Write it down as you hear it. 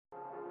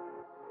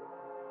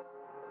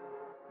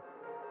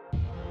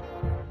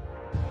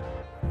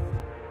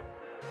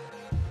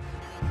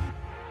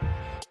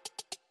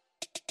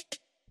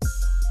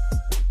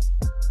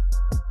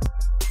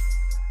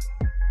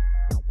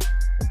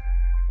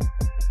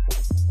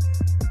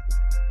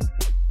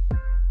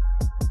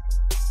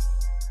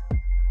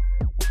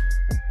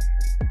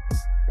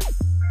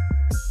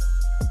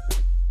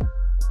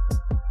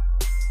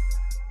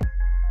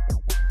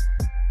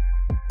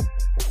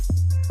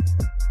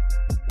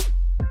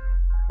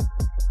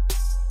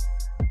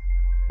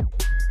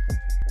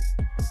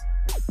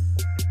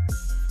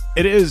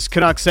It is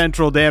Canucks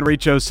Central, Dan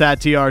Riccio,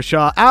 Satyar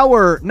Shah,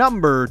 hour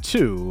number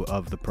 2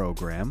 of the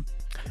program.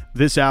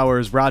 This hour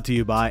is brought to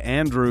you by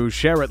Andrew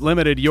Sherritt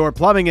Limited, your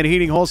plumbing and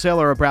heating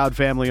wholesaler, a proud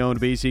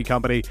family-owned BC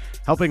company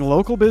helping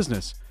local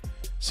business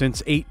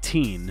since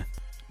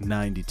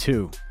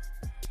 1892.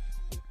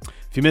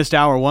 If you missed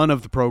hour 1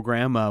 of the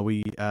program,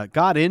 we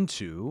got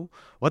into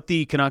what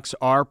the Canucks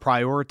are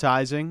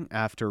prioritizing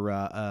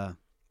after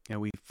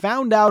we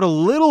found out a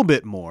little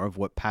bit more of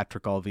what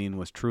Patrick Allvin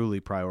was truly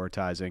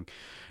prioritizing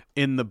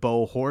in the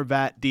Bo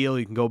Horvat deal.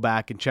 You can go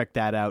back and check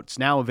that out. It's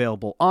now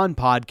available on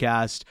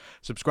podcast.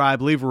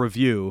 Subscribe, leave a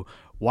review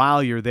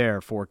while you're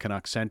there for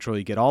Canucks Central.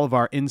 You get all of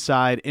our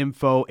inside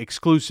info,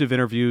 exclusive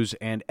interviews,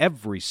 and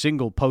every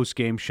single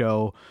post-game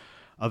show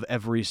of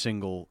every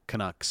single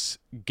Canucks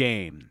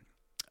game.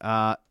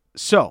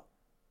 So,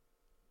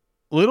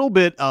 little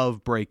bit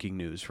of breaking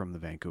news from the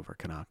Vancouver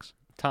Canucks.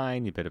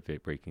 Tiny bit of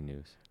breaking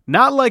news.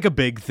 Not like a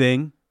big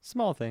thing.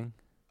 Small thing.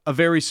 A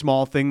very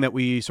small thing that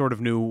we sort of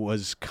knew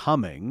was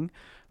coming,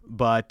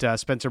 but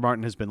Spencer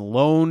Martin has been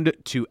loaned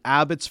to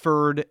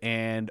Abbotsford,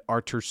 and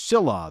Artur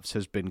Silovs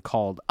has been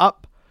called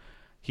up.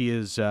 He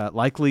is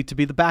likely to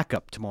be the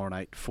backup tomorrow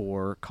night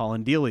for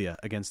Colin Delia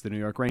against the New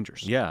York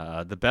Rangers.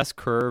 Yeah, the best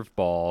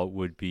curveball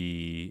would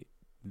be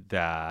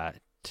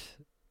that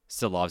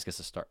Silovs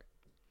gets a start.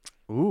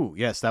 Ooh,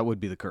 yes, that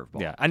would be the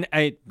curveball. Yeah, and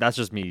that's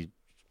just me,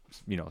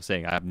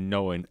 saying I have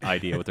no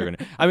idea what they're going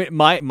to. I mean,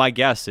 my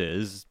guess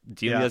is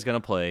Delia is going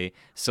to play,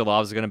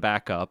 Silovs is going to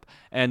back up,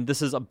 and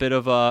this is a bit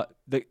of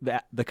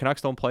the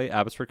Canucks don't play,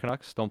 Abbotsford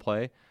Canucks don't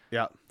play.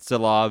 Yeah,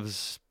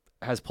 Silovs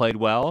has played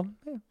well.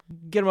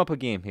 Get him up a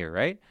game here,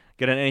 right?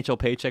 Get an NHL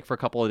paycheck for a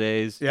couple of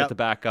days, get the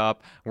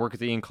backup, work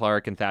with Ian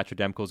Clark, and Thatcher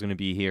Demko is going to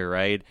be here,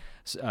 right?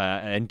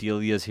 And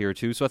Delia's here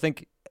too, so I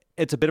think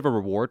it's a bit of a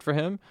reward for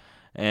him,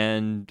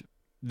 and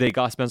they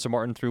got Spencer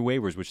Martin through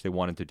waivers, which they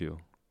wanted to do.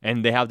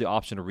 And they have the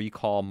option to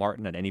recall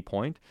Martin at any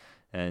point,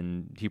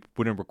 and he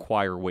wouldn't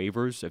require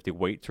waivers if they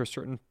wait to a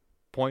certain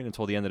point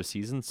until the end of the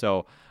season.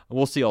 So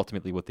we'll see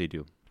ultimately what they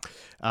do.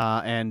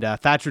 And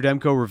Thatcher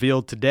Demko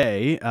revealed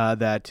today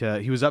that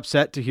he was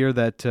upset to hear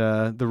that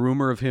the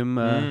rumor of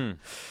him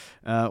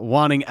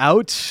wanting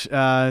out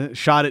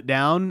shot it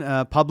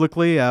down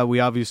publicly.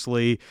 We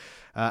obviously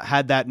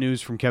had that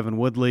news from Kevin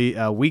Woodley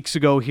weeks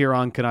ago here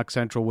on Canuck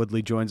Central.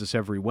 Woodley joins us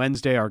every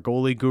Wednesday, our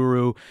goalie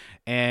guru,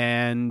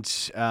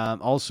 and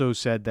also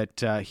said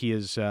that he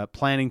is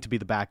planning to be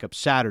the backup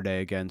Saturday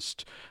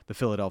against the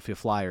Philadelphia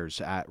Flyers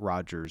at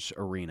Rogers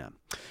Arena.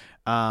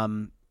 A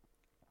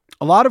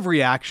lot of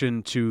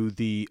reaction to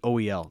the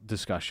OEL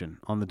discussion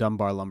on the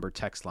Dunbar Lumber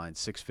text line,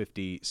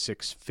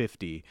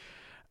 650-650.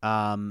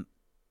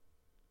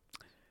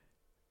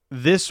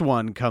 This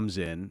one comes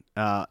in.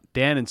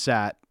 Dan and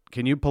Sat,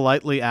 can you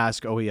politely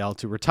ask OEL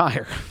to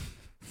retire?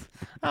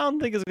 I don't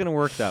think it's going to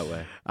work that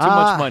way. Too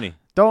much money.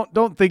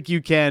 Don't think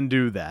you can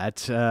do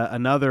that.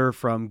 Another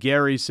from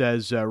Gary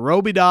says,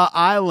 Robidas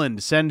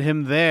Island, send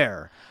him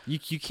there.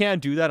 You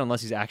can't do that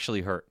unless he's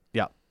actually hurt.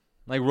 Yeah.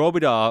 Like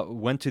Robidas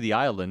went to the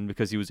island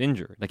because he was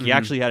injured. Like he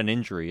actually had an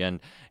injury,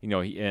 and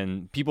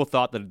and people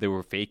thought that they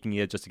were faking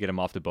it just to get him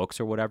off the books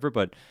or whatever,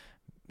 but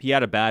he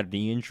had a bad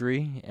knee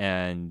injury,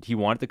 and he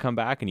wanted to come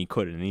back, and he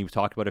couldn't. And he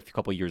talked about it a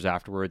couple of years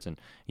afterwards,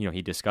 and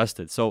he discussed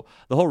it. So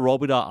the whole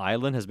Robidas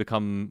Island has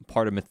become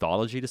part of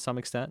mythology to some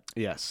extent.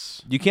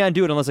 Yes, you can't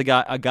do it unless a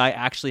guy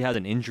actually has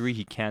an injury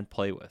he can't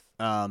play with.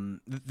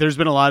 There's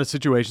been a lot of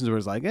situations where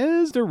it's like,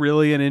 is there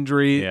really an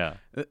injury? Yeah.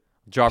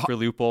 Joffrey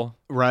Lupul.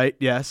 Right,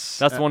 yes.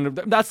 That's the one.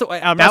 That's the way.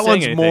 I'm that not saying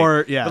one's anything.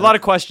 more, yeah. A lot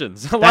of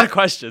questions. A lot of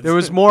questions. There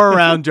was more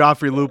around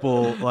Joffrey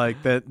Lupul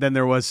than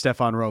there was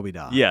Stefan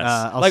Robidas. Yes.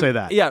 I'll say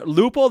that. Yeah,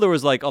 Lupul, there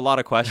was a lot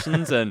of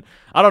questions, and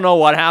I don't know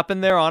what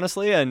happened there,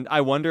 honestly, and I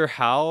wonder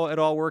how it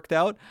all worked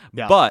out.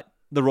 Yeah. But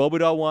the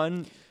Robidas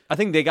one, I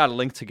think they got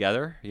linked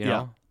together,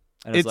 know?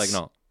 And it's like,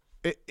 no.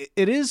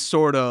 It is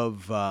sort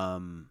of...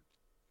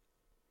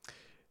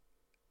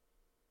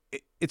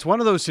 It's one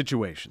of those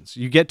situations.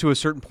 You get to a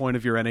certain point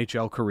of your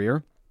NHL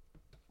career,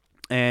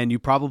 and you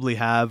probably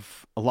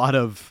have a lot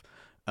of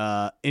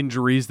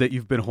injuries that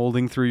you've been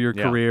holding through your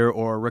career,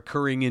 or a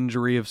recurring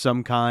injury of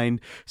some kind,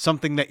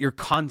 something that you're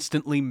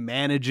constantly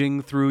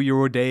managing through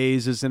your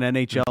days as an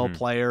NHL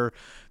player,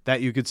 that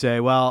you could say,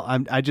 well,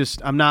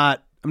 I'm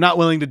not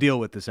willing to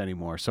deal with this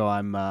anymore, so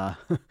I'm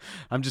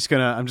just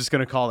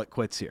gonna call it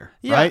quits here.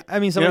 Yeah, right? I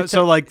mean,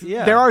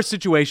 there are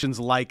situations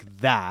like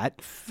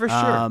that for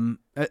sure.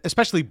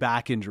 Especially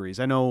back injuries.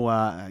 I know,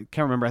 I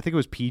can't remember. I think it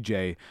was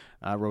PJ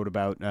wrote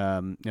about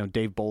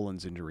Dave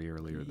Boland's injury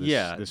earlier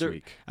this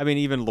week. I mean,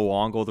 even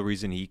Luongo, the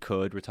reason he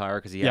could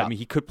retire because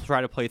he could try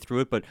to play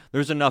through it, but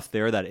there's enough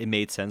there that it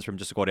made sense for him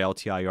just to go to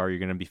LTIR. You're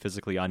going to be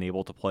physically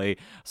unable to play.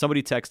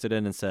 Somebody texted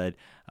in and said,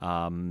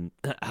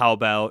 "How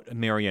about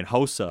Marian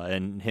Hossa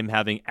and him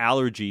having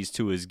allergies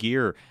to his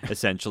gear,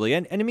 essentially?"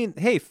 and I mean,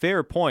 hey,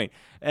 fair point.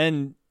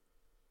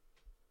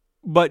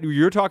 But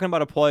you're talking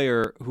about a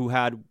player who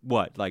had,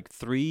 4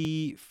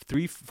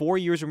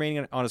 years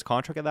remaining on his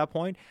contract at that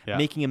point,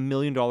 making $1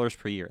 million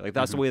per year. Like,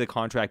 that's the way the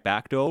contract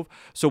backdove.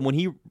 So when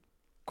he,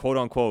 quote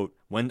unquote,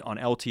 when on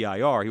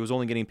LTIR, he was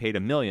only getting paid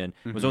 $1 million.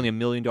 It was only $1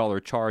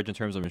 million charge in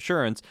terms of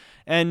insurance.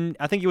 And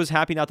I think he was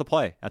happy not to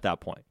play at that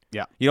point.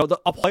 Yeah.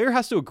 A player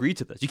has to agree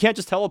to this. You can't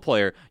just tell a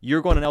player,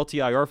 you're going on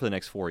LTIR for the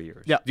next 4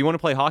 years. Yeah. Do you want to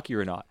play hockey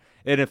or not?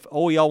 And if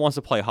OEL wants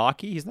to play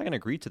hockey, he's not going to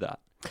agree to that.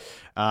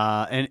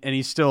 And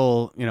he's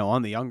still,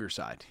 on the younger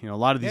side. A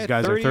lot of these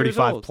guys are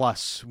 35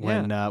 plus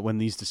when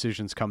these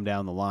decisions come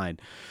down the line.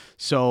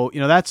 So,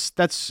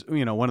 that's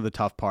one of the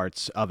tough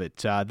parts of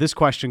it. This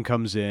question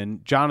comes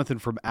in, Jonathan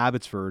from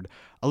Abbotsford.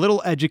 A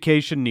little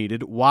education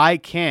needed. Why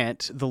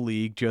can't the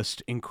league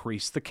just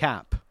increase the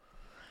cap?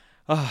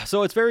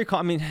 So it's very.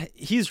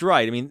 He's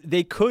right.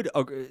 They could.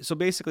 So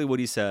basically, what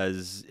he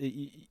says.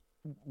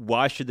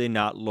 Why should they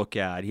not look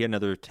at? He had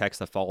another text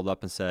that followed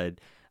up and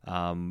said,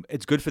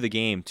 it's good for the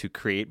game to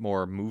create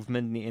more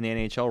movement in the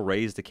NHL,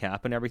 raise the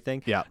cap and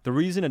everything. Yeah. The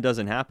reason it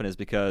doesn't happen is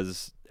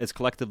because it's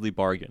collectively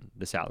bargained,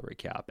 the salary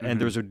cap. And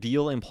there's a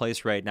deal in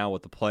place right now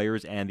with the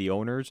players and the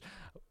owners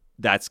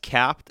that's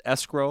capped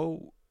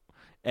escrow,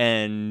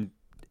 and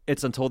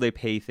it's until they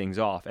pay things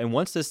off. And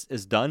once this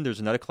is done,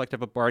 there's another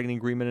collective bargaining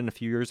agreement in a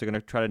few years. They're going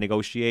to try to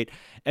negotiate.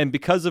 And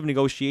because of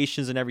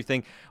negotiations and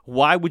everything,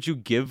 why would you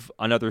give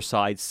another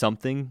side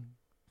something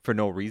for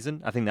no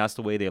reason? I think that's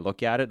the way they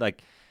look at it.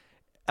 Like,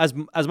 as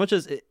much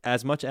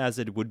as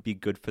it would be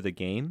good for the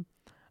game,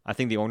 I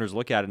think the owners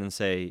look at it and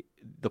say,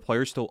 the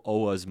players still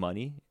owe us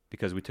money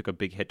because we took a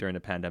big hit during the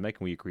pandemic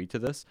and we agreed to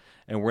this.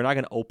 And we're not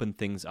going to open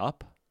things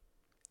up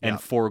and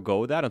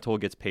forego that until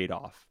it gets paid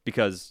off,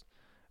 because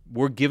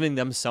we're giving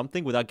them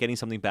something without getting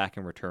something back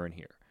in return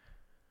here.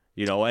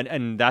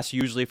 And that's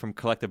usually from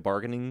collective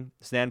bargaining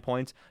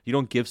standpoints. You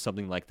don't give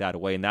something like that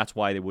away, and that's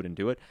why they wouldn't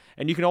do it.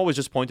 And you can always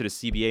just point to the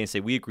CBA and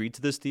say, we agreed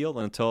to this deal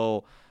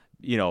until,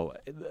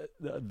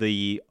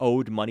 the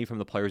owed money from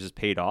the players is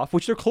paid off,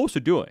 which they're close to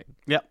doing.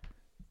 Yep.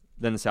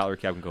 Then the salary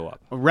cap can go up.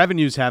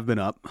 Revenues have been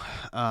up.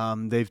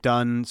 They've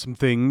done some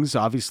things.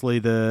 Obviously,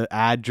 the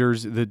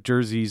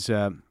jerseys,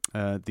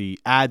 the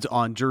ads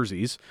on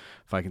jerseys,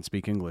 if I can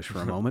speak English for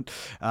a moment,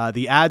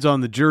 the ads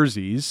on the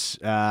jerseys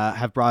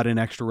have brought in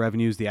extra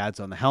revenues. The ads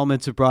on the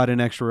helmets have brought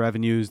in extra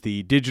revenues.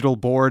 The digital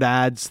board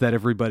ads that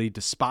everybody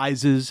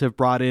despises have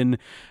brought in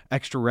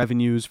extra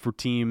revenues for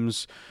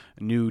teams.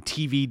 New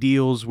TV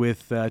deals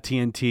with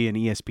TNT and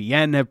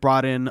ESPN have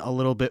brought in a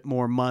little bit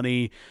more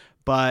money.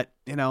 But,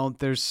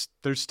 there's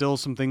still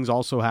some things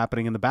also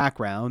happening in the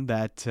background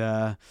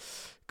that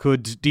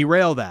could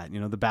derail that.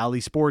 The Bally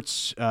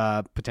Sports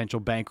potential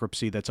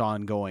bankruptcy that's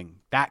ongoing,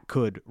 that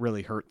could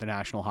really hurt the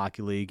National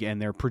Hockey League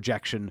and their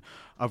projection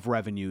of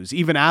revenues.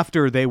 Even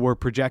after they were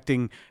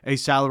projecting a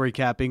salary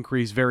cap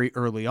increase very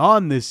early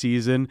on this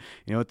season,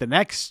 at the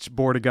next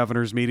Board of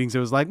Governors meetings, it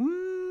was like,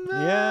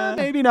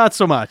 maybe not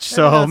so much.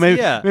 So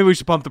maybe we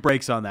should pump the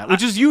brakes on that,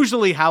 which is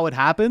usually how it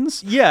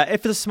happens. Yeah,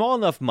 if it's small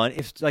enough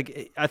money,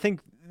 I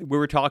think we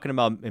were talking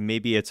about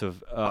maybe it's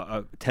of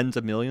tens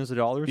of millions of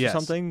dollars or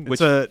something. It's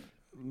a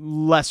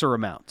lesser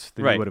amount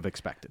than you would have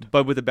expected.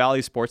 But with the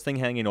Bally Sports thing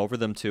hanging over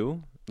them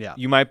too,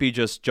 you might be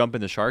just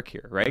jumping the shark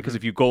here, right? Because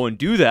if you go and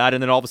do that,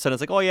 and then all of a sudden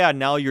it's like, oh yeah,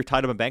 now you're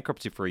tied up in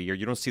bankruptcy for a year.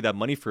 You don't see that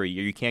money for a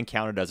year. You can't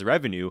count it as a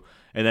revenue,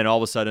 and then all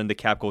of a sudden the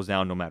cap goes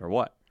down no matter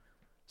what.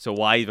 So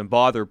why even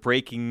bother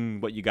breaking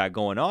what you got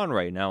going on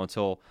right now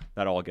until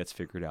that all gets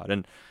figured out?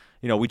 And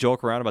we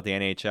joke around about the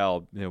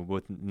NHL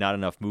with not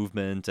enough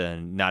movement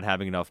and not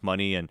having enough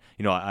money, and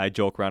I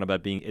joke around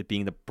about it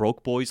being the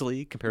broke boys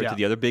league compared to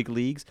the other big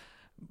leagues.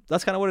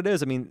 That's kind of what it is.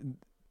 The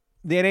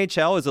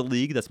NHL is a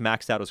league that's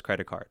maxed out as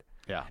credit card.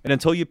 Yeah. And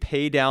until you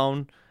pay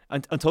down,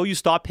 until you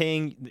stop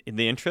paying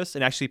the interest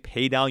and actually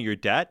pay down your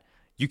debt,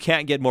 you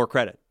can't get more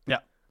credit. Yeah.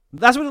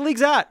 That's where the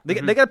league's at. They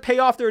got to pay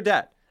off their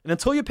debt. And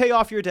until you pay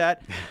off your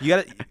debt,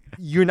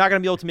 you're not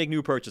going to be able to make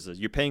new purchases.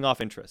 You're paying off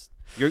interest.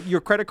 Your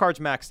credit card's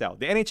maxed out.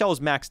 The NHL is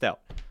maxed out.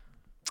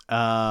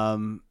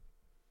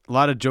 A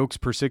lot of jokes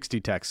per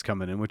 60 texts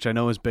coming in, which I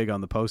know is big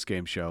on the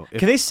post-game show.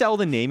 Can they sell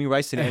the naming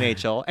rights to the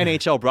NHL?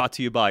 NHL brought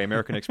to you by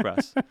American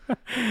Express.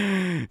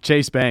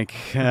 Chase Bank,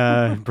 the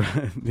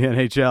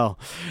NHL.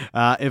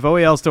 If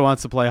OEL still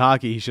wants to play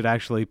hockey, he should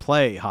actually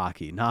play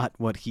hockey, not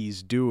what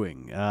he's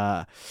doing.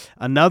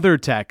 Another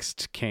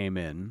text came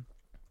in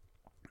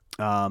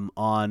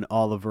on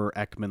Oliver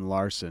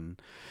Ekman-Larsson.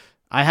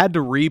 I had to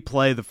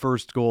replay the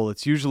first goal.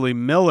 It's usually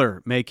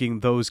Miller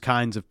making those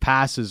kinds of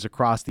passes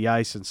across the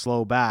ice and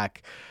slow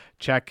back.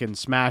 Check and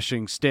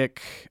smashing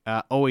stick.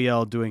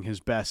 OEL doing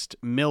his best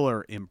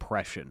Miller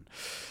impression.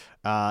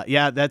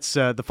 That's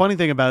the funny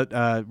thing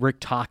about Rick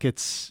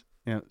Tockett's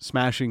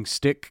smashing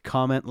stick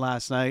comment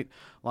last night.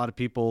 A lot of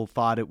people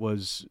thought it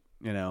was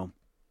a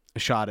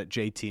shot at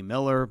JT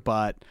Miller,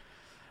 but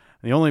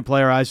the only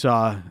player I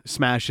saw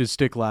smash his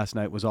stick last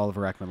night was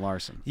Oliver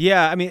Ekman-Larsson.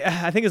 Yeah,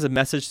 I think it's a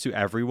message to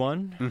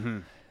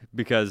everyone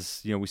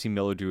because, we see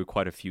Miller do it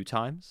quite a few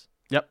times.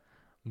 Yep.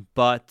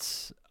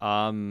 But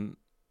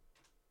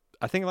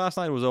I think last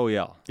night was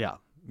OEL. Yeah.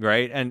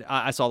 Right? And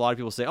I saw a lot of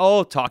people say,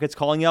 oh, Tockett's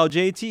calling out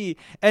JT.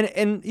 And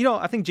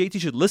I think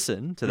JT should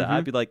listen to that.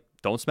 I'd be like,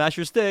 don't smash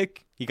your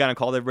stick. He kind of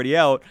called everybody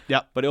out.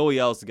 Yep. But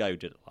OEL is the guy who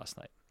did it last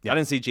night. I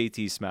didn't see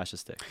JT smash a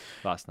stick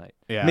last night.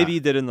 Yeah. Maybe he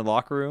did in the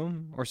locker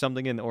room or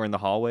something, or in the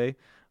hallway.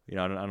 I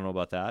don't know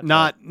about that.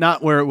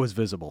 Not where it was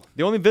visible.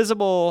 The only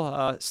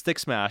visible stick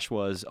smash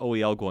was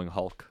OEL going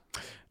Hulk.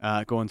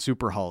 Going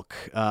Super Hulk.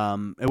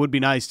 It would be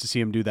nice to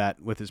see him do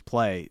that with his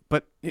play.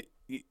 But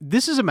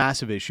this is a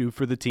massive issue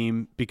for the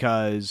team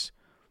because,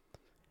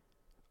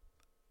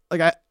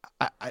 like,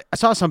 I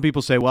saw some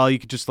people say, well, you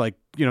could just, like,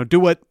 do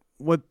what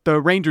the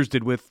Rangers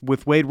did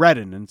with Wade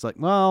Redden. And it's like,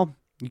 well,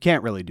 you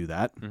can't really do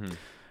that.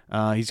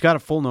 Mm-hmm. He's got a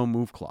full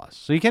no-move clause.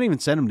 So you can't even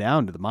send him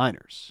down to the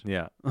minors.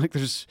 Yeah. Like,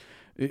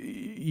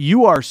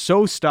 you are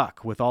so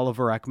stuck with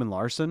Oliver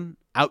Ekman-Larsson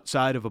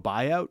outside of a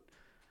buyout.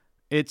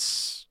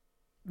 It's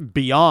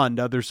beyond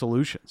other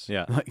solutions.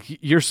 Yeah. Like,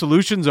 your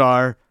solutions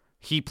are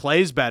he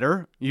plays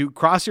better, you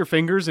cross your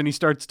fingers and he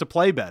starts to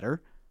play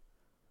better,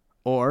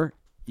 or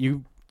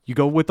you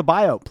go with the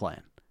buyout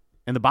plan.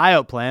 And the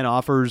buyout plan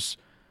offers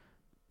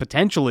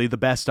potentially the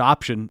best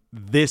option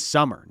this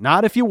summer.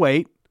 Not if you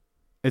wait.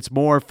 It's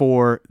more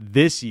for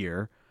this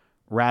year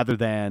rather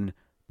than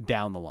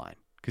down the line,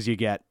 because you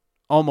get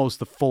almost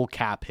the full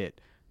cap hit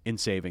in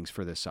savings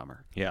for this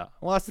summer. Yeah.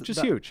 Well, which is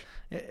huge.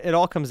 It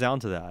all comes down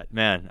to that.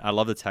 Man, I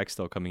love the text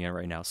though coming in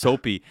right now.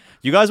 Soapy,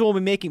 you guys won't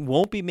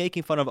be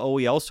making fun of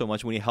OEL so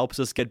much when he helps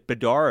us get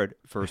Bedard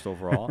first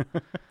overall.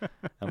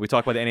 We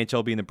talk about the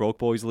NHL being the broke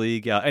boys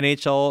league.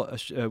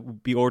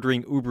 NHL be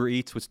ordering Uber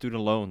Eats with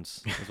student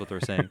loans is what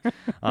they're saying.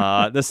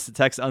 This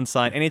text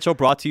unsigned. NHL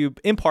brought to you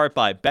in part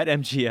by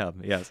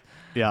BetMGM. Yes.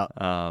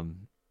 Yeah.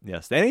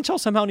 Yes, the NHL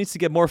somehow needs to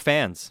get more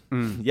fans.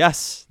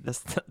 Yes,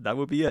 that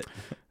would be it.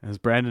 As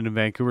Brandon in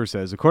Vancouver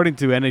says, according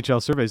to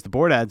NHL surveys, the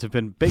board ads have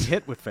been a big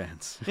hit with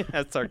fans.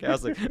 That's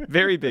sarcastic.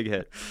 Very big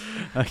hit.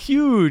 A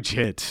huge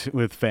hit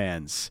with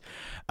fans.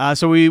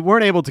 So we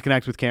weren't able to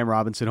connect with Cam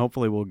Robinson.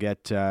 Hopefully we'll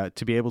get to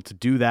be able to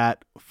do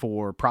that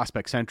for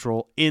Prospect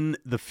Central in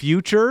the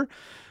future.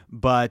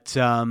 But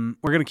we're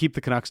going to keep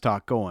the Canucks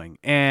talk going.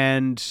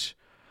 And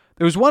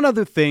there was one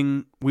other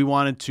thing we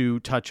wanted to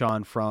touch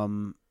on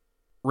from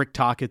Rick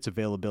Tocchet's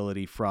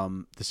availability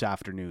from this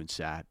afternoon,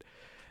 Sat.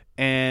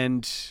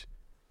 And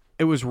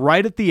it was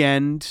right at the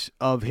end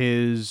of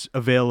his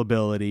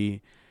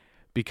availability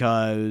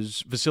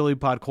because Vasily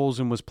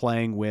Podkolzin was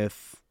playing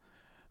with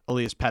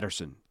Elias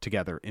Pettersson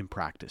together in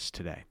practice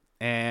today.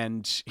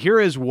 And here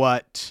is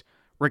what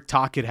Rick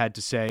Tocchet had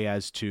to say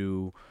as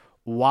to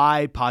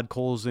why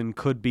Podkolzin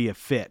could be a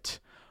fit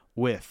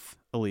with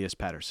Elias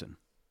Pettersson.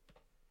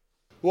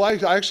 Well, I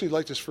actually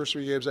liked his first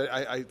 3 games.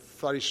 I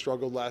thought he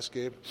struggled last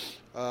game.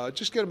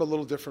 Just get him a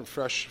little different,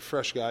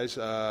 fresh guys.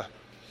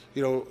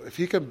 If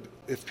we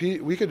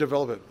can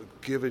develop a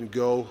give and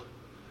go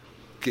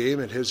game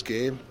in his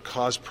game,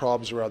 cause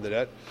problems around the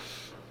net,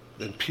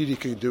 then Petey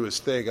can do his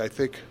thing. I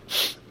think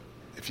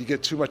if you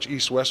get too much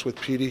east-west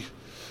with Petey,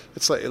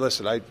 it's like,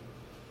 listen,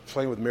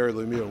 playing with Mario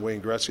Lemieux and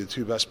Wayne Gretzky, the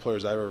two best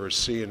players I've ever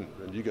seen,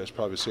 and you guys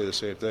probably say the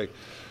same thing.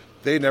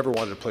 They never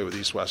wanted to play with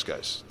east-west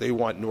guys. They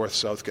want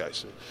north-south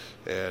guys.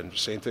 And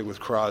same thing with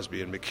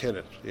Crosby and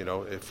McKinnon.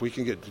 If we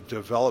can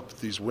develop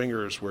these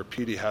wingers where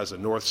Petey has a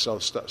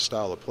north-south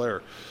style of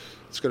player,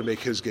 it's going to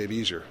make his game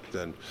easier.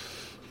 Then,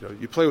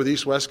 you play with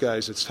east-west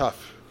guys, it's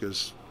tough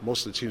because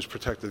most of the teams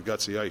protect the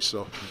guts of the ice.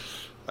 So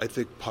I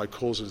think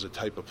Podkolzin's a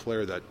type of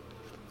player that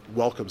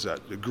welcomes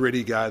that, a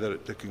gritty guy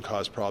that can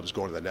cause problems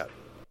going to the net.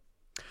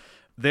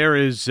 There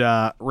is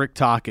Rick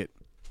Tocchet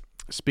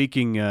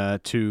speaking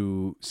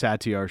to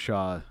Satyar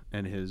Shah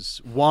and his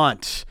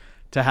want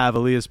to have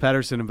Elias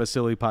Pettersson and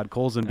Vasily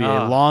Podkolzin be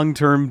a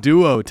long-term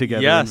duo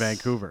together in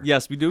Vancouver.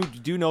 Yes, we do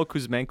know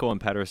Kuzmenko and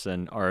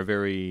Pettersson are a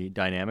very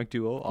dynamic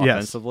duo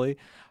offensively. Yes.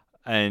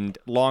 And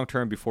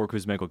long-term, before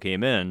Kuzmenko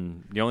came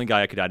in, the only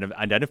guy I could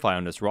identify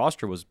on this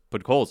roster was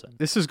Podkolzin.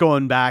 This is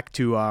going back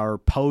to our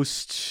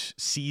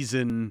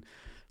post-season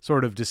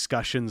sort of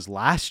discussions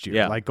last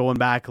year, like going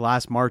back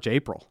last March,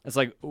 April. It's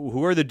like,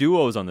 who are the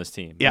duos on this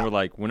team? Yeah. We're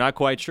like, we're not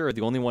quite sure.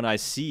 The only one I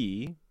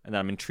see and that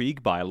I'm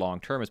intrigued by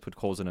long-term is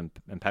Podkolzin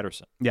and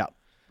Pettersson. Yeah.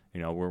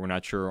 We're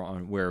not sure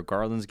on where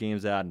Garland's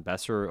game's at, and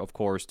Besser, of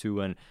course,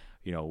 too, and,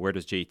 where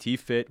does JT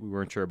fit? We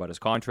weren't sure about his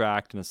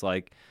contract, and it's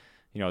like,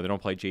 they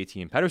don't play JT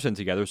and Pettersson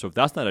together, so if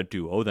that's not a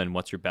duo, then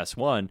what's your best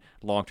one?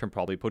 Long-term,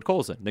 probably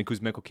Podkolzin. Then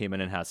Kuzmenko came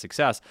in and had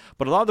success.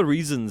 But a lot of the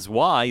reasons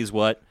why is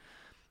what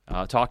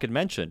Tocchet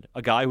mentioned.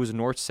 A guy who's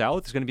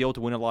north-south is going to be able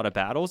to win a lot of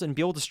battles and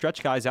be able to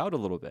stretch guys out a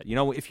little bit.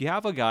 If you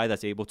have a guy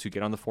that's able to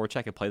get on the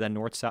forecheck and play that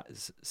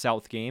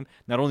north-south game,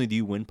 not only do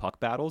you win puck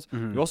battles,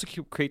 you also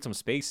create some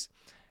space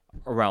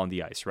around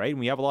the ice, right? And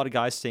we have a lot of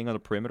guys staying on the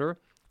perimeter.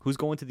 Who's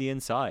going to the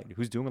inside?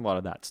 Who's doing a lot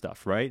of that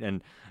stuff, right?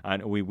 And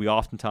we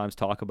oftentimes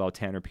talk about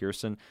Tanner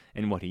Pearson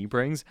and what he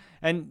brings.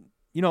 And,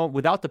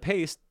 without the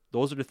pace,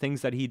 those are the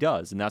things that he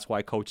does. And that's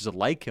why coaches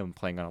like him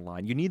playing on a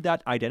line. You need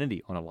that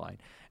identity on a line.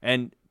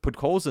 And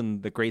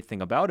Podkolzin, the great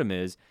thing about him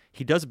is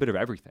he does a bit of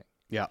everything.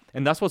 Yeah.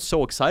 And that's what's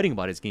so exciting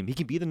about his game. He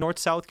can be the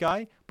north-south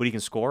guy, but he can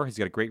score. He's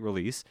got a great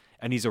release.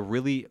 And he's a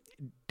really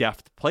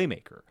deft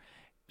playmaker.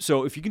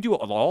 So if you can do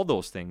all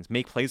those things,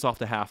 make plays off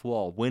the half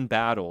wall, win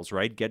battles,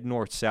 right, get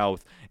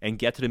north-south, and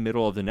get to the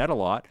middle of the net a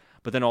lot,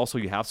 but then also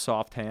you have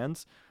soft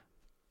hands,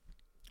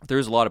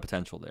 there's a lot of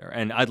potential there.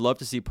 And I'd love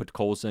to see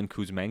Podkolzin,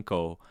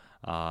 Kuzmenko,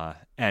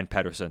 and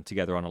Pettersson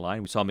together on a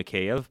line. We saw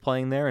Mikheyev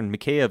playing there, and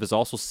Mikheyev is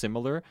also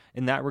similar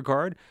in that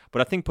regard,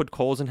 but I think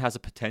Podkolzin has a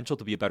potential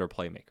to be a better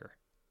playmaker.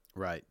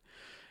 Right.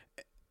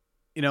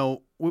 You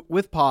know,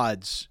 with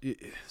Pods,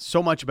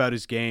 so much about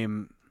his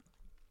game,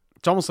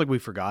 it's almost like we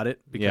forgot it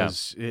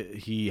because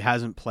he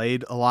hasn't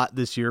played a lot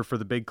this year for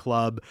the big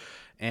club.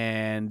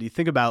 And you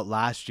think about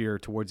last year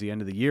towards the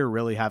end of the year,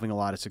 really having a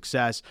lot of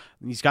success.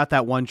 He's got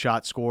that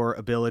one-shot score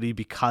ability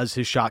because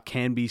his shot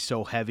can be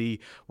so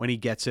heavy when he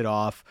gets it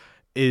off,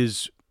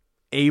 is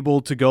able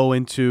to go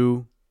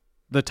into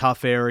the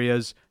tough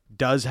areas,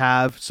 does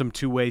have some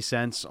two-way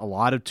sense, a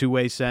lot of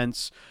two-way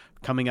sense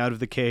coming out of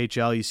the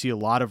KHL. You see a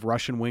lot of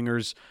Russian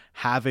wingers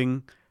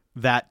having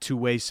that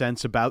two-way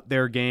sense about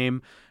their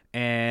game,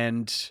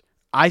 and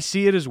I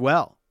see it as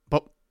well.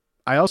 But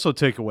I also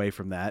take away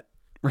from that,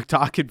 Rick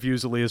Tocchet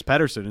views Elias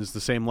Pettersson as the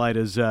same light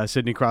as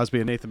Sidney Crosby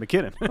and Nathan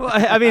MacKinnon. Well,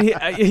 I mean,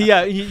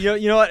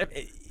 you know what?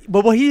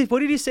 But what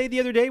did he say the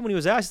other day when he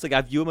was asked? He's like,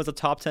 I view him as a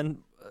top 10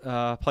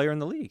 player in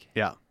the league.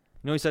 Yeah. You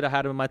know, he said I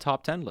had him in my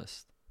top 10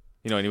 list.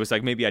 You know, and he was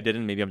like, maybe I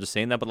didn't, maybe I'm just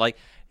saying that, but like,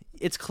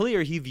 it's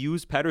clear he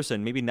views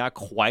Pettersson, maybe not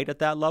quite at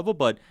that level,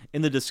 but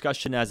in the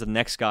discussion as the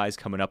next guy's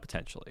coming up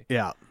potentially.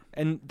 Yeah.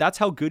 And that's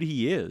how good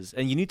he is.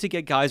 And you need to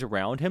get guys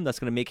around him that's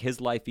going to make his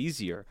life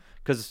easier.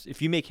 Because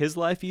if you make his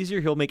life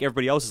easier, he'll make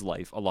everybody else's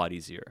life a lot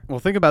easier. Well,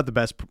 think about the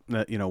best,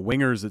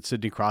 wingers that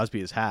Sidney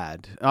Crosby has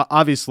had.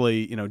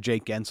 Obviously,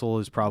 Jake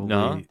Gensel is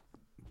probably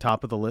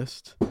top of the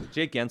list.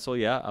 Jake Gensel,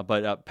 yeah,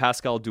 but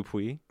Pascal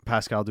Dupuis.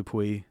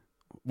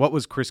 What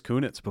was Chris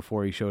Kunitz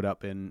before he showed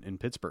up in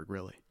Pittsburgh?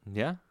 Really?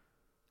 Yeah,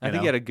 I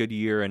think he had a good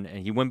year, and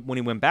when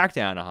he went back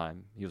to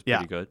Anaheim, he was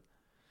pretty good.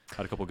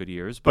 Had a couple good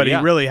years, but he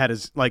really had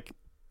his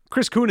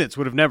Chris Kunitz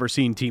would have never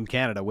seen Team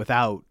Canada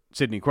without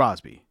Sidney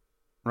Crosby,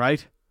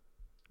 right?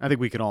 I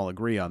think we can all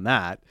agree on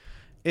that.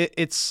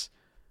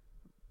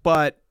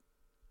 But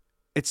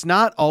it's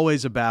not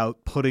always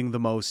about putting the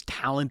most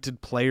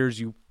talented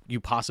players you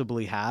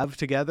possibly have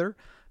together.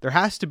 There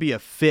has to be a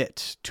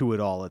fit to it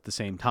all at the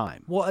same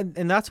time. Well,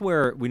 and that's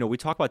where we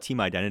talk about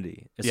team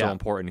identity is so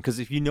important, because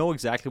if you know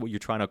exactly what you're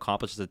trying to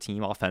accomplish as a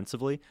team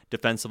offensively,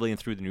 defensively, and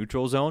through the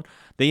neutral zone,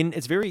 then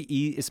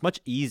it's much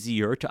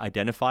easier to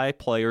identify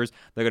players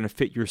that are going to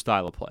fit your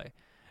style of play.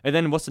 And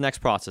then what's the next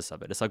process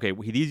of it? It's okay,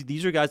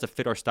 these are guys that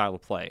fit our style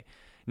of play.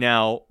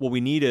 Now, what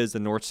we need is the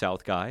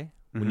north-south guy.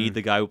 We need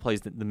the guy who plays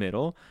the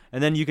middle,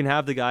 and then you can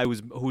have the guy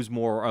who's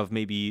more of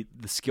maybe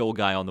the skill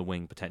guy on the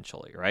wing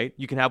potentially, right?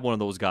 You can have one of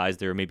those guys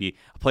there, maybe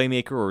a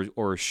playmaker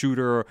or a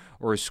shooter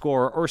or a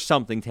scorer or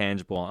something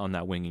tangible on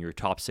that wing in your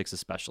top six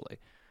especially.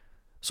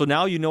 So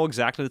now you know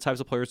exactly the types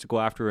of players to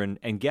go after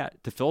and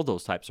get to fill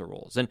those types of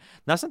roles. And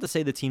that's not to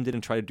say the team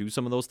didn't try to do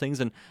some of those things.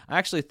 And I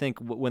actually think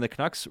when the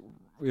Canucks,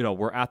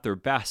 were at their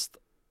best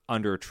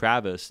under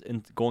Travis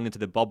and going into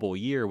the bubble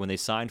year when they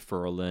signed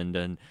Ferland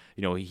and,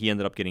 he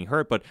ended up getting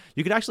hurt, but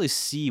you could actually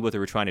see what they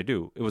were trying to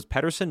do. It was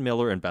Pettersson,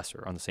 Miller, and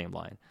Besser on the same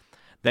line.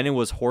 Then it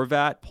was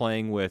Horvat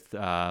playing with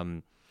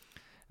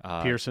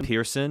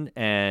Pearson,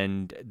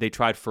 and they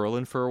tried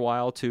Ferland for a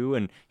while too,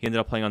 and he ended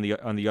up playing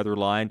on the other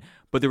line.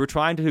 But they were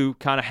trying to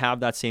kind of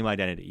have that same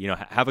identity,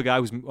 have a guy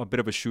who's a bit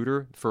of a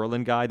shooter,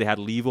 Ferland guy. They had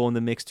Levo in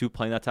the mix too,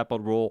 playing that type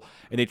of role,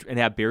 and they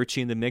had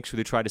Berchi in the mix, who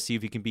they tried to see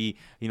if he can be,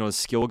 a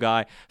skill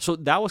guy. So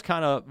that was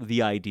kind of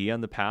the idea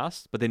in the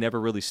past, but they never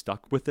really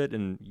stuck with it,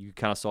 and you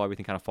kind of saw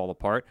everything kind of fall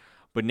apart.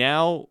 But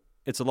now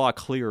it's a lot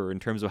clearer in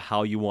terms of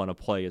how you want to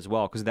play as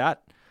well, because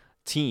that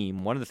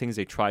team, one of the things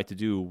they tried to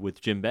do with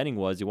Jim Benning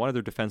was they wanted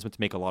their defensemen to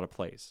make a lot of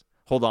plays.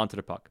 Hold on to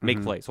the puck.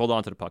 Make plays. Hold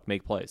on to the puck.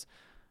 Make plays.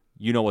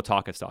 You know what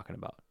Tocchet's talking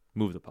about.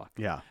 Move the puck.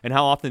 Yeah. And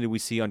how often did we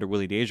see under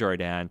Willie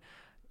Desjardins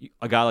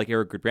a guy like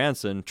Eric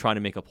Goodbranson trying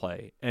to make a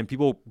play? And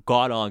people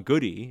got on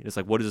Goody. It's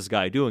like, what is this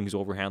guy doing? He's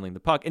overhandling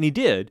the puck. And he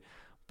did,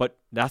 but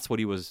that's what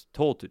he was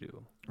told to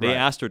do. They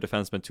asked their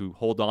defensemen to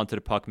hold on to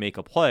the puck, make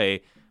a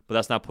play, but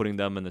that's not putting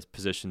them in this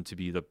position to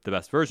be the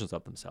best versions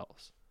of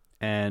themselves.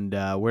 And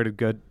where did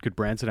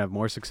Goodbranson have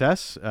more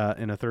success?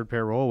 In a third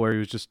pair role where he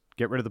was just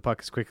get rid of the puck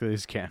as quickly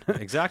as you can.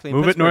 Exactly.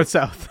 Move it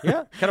north-south.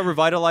 Yeah. Kind of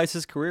revitalized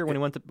his career when he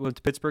went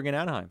to Pittsburgh and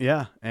Anaheim.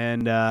 Yeah.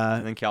 And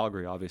then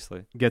Calgary,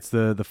 obviously. Gets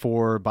the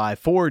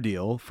 4x4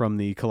 deal from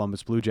the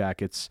Columbus Blue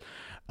Jackets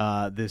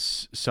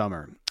this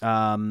summer.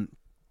 A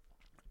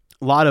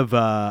lot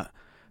of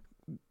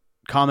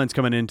comments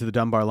coming into the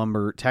Dunbar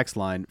Lumber text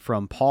line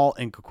from Paul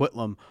in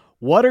Coquitlam.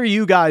 What are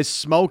you guys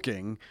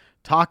smoking?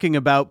 Talking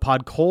about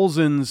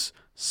Podkolzin's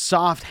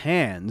soft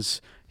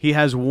hands. He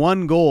has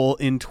 1 goal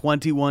in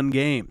 21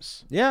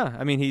 games. Yeah,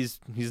 I mean,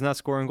 he's not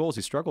scoring goals.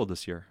 He struggled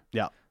this year.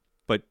 Yeah.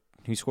 But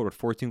he scored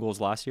 14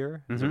 goals last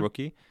year as a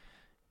rookie.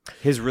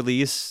 His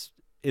release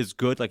is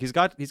good. Like he's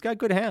got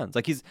good hands.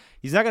 Like he's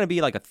not going to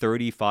be like a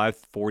 35,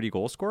 40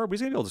 goal scorer, but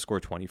he's going to be able to score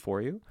 20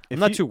 for you. I'm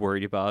not too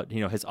worried about,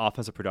 his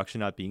offensive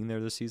production not being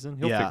there this season.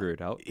 He'll figure it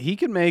out. He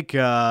can make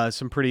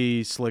some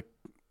pretty slick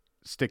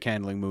stick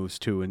handling moves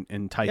too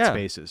in tight Yeah.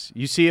 spaces.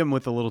 You see him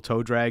with the little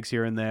toe drags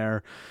here and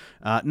there.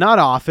 Not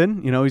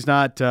often, he's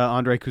not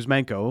Andrei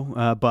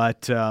Kuzmenko,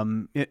 but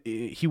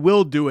he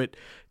will do it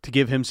to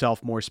give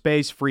himself more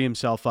space, free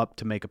himself up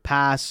to make a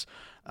pass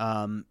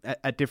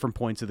at different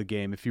points of the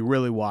game if you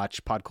really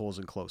watch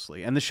Podkolzin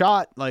closely. And the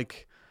shot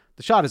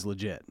is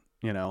legit.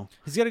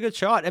 He's got a good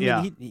shot. I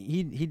mean,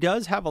 Yeah. he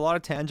does have a lot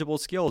of tangible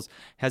skills.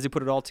 Has he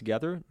put it all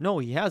together? No,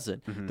 he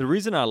hasn't. Mm-hmm. The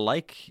reason I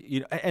like,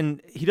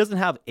 and he doesn't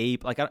have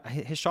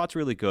his shot's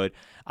really good.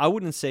 I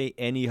wouldn't say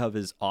any of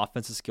his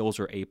offensive skills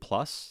are A+,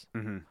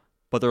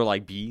 but they're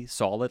like B,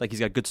 solid. Like, he's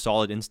got good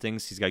solid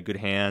instincts. He's got good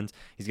hands.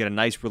 He's got a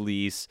nice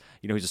release.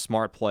 He's a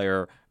smart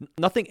player.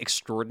 Nothing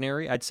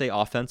extraordinary, I'd say,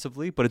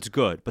 offensively, but it's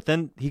good. But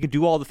then he can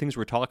do all the things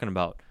we're talking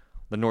about.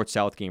 The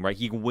North-South game, right?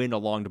 He can win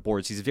along the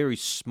boards. He's very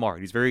smart.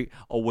 He's very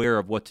aware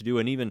of what to do.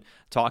 And even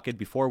Tocchet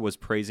before was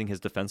praising his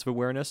defensive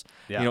awareness,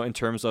 in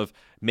terms of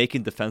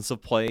making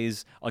defensive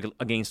plays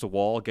against the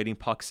wall, getting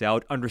pucks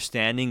out,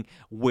 understanding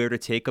where to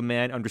take a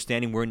man,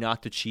 understanding where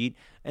not to cheat.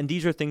 And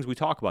these are things we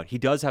talk about. He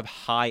does have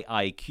high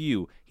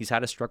IQ. He's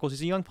had his struggles.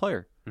 He's a young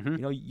player.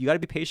 You got to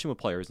be patient with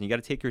players, and you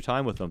got to take your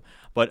time with them.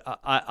 But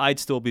I'd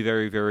still be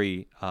very,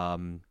 very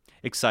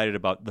excited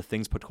about the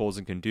things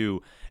Podkolzin can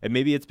do. And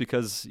maybe it's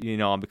because,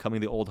 I'm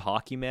becoming the old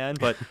hockey man,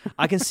 but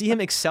I can see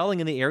him excelling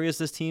in the areas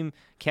this team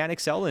can't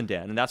excel in,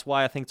 Dan. And that's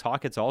why I think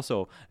Tocchet's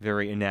also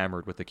very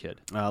enamored with the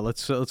kid.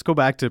 Let's go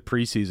back to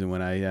preseason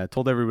when I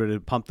told everybody to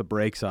pump the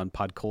brakes on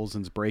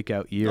Podkolzin's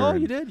breakout year. Oh,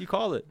 you did? You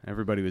called it.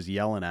 Everybody was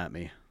yelling at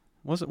me.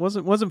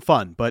 Wasn't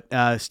fun, but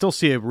still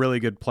see a really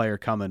good player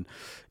coming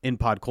in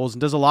Podkolzin.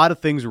 Does a lot of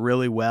things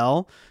really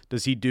well.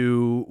 Does he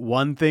do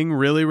one thing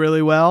really,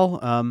 really well?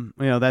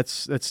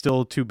 That's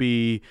still to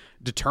be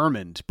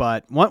determined.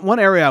 But one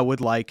area I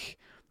would like,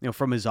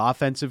 from his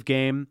offensive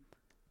game,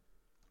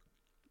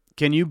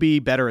 can you be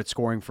better at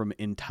scoring from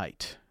in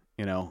tight,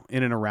 in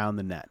and around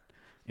the net?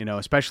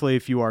 Especially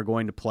if you are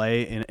going to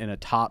play in a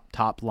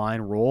top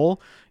line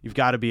role, you've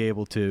got to be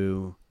able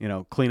to,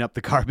 clean up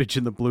the garbage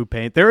in the blue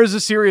paint. There is a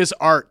serious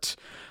art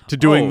to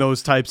doing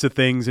those types of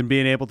things and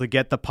being able to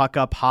get the puck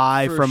up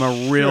high from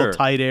a real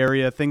tight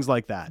area, things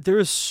like that. There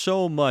is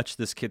so much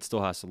this kid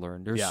still has to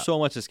learn. There's so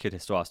much this kid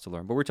still has to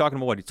learn. But we're talking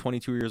about what? He's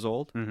 22 years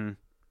old?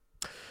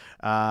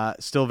 Mm-hmm.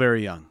 Still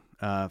very young.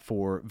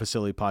 For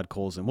Vasily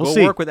Podkolzin. We'll go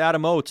see. Work with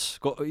Adam Oates.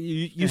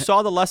 You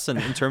saw the lesson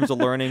in terms of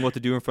learning what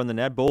to do in front of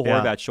the net. Bo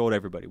Horvat showed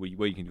everybody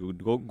what you can do.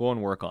 Go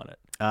and work on it.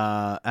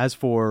 As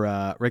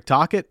for Rick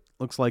Tocchet,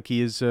 looks like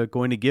he is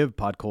going to give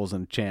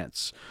Podkolzin a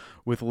chance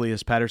with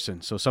Elias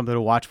Pettersson. So something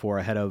to watch for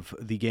ahead of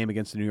the game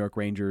against the New York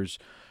Rangers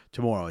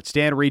tomorrow. It's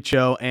Dan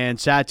Riccio and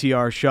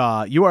Satyar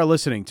Shah. You are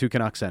listening to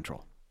Canuck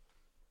Central.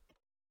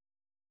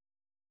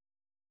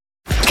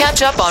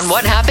 Catch up on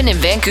what happened in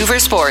Vancouver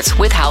sports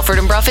with Halford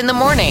and Bruff in the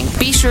morning.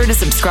 Be sure to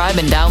subscribe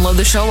and download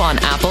the show on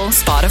Apple,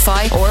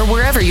 Spotify, or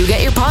wherever you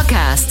get your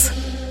podcasts.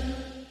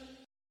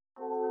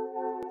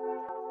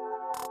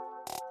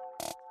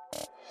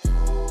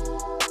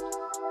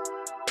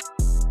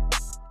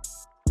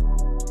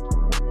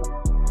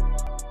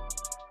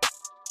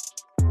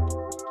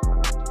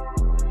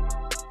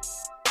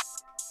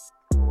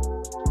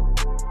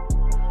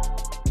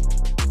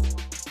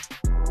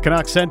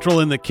 Canuck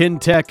Central in the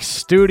Kintec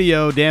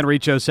studio. Dan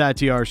Riccio,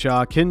 Satyar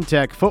Shah.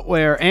 Kintec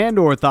Footwear and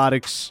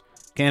Orthotics,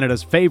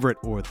 Canada's favorite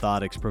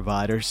orthotics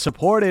provider,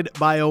 supported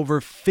by over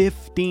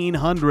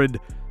 1,500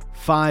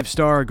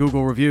 5-star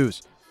Google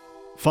reviews.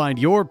 Find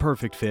your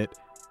perfect fit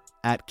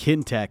at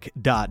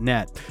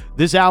kintec.net.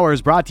 This hour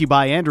is brought to you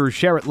by Andrew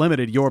Sherritt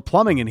Limited, your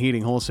plumbing and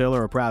heating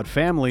wholesaler, a proud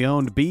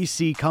family-owned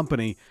BC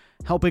company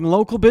helping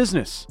local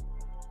business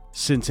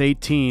since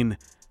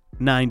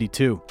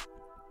 1892.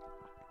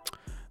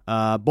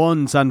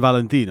 Buon San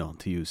Valentino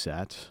to you,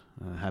 Sat.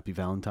 Happy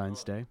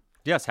Valentine's Day.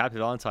 Yes, happy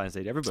Valentine's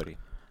Day to everybody.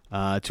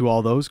 To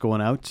all those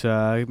going out,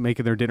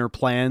 making their dinner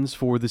plans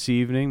for this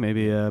evening,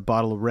 maybe a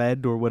bottle of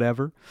red or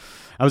whatever.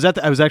 I was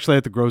actually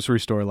at the grocery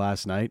store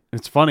last night.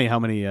 It's funny how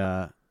many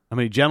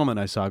gentlemen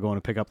I saw going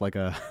to pick up like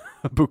a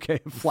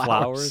bouquet of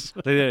flowers.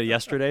 They did it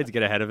yesterday to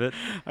get ahead of it.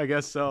 I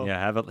guess so. Yeah,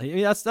 have it. I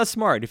mean, that's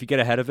smart if you get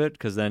ahead of it,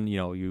 because then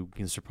you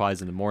can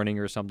surprise in the morning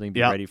or something.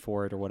 Be ready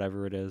for it or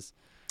whatever it is.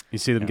 You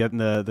see them getting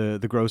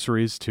the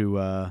groceries to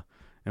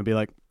and be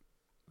like,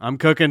 I'm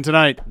cooking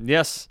tonight.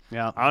 Yes.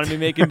 Yeah. I'm going to be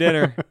making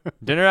dinner.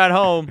 Dinner at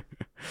home.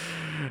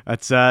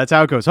 That's how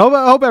it goes.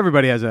 Hope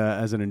everybody has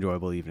an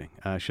enjoyable evening,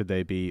 should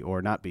they be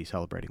or not be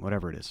celebrating,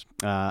 whatever it is.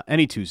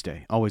 Any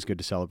Tuesday, always good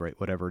to celebrate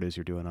whatever it is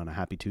you're doing on a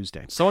happy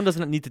Tuesday. Someone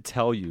doesn't need to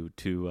tell you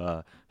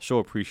to show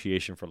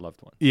appreciation for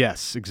loved ones.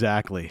 Yes,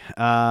 exactly.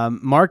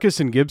 Marcus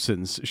and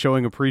Gibson's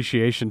showing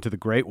appreciation to the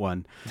great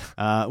one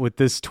with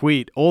this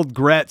tweet. Old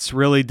Gretz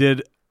really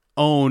did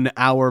own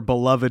our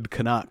beloved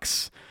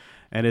Canucks.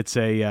 And it's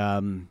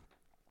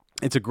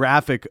a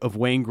graphic of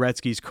Wayne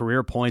Gretzky's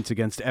career points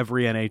against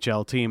every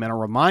NHL team, and a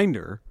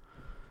reminder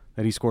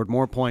that he scored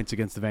more points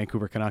against the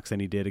Vancouver Canucks than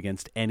he did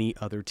against any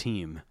other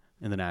team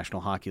in the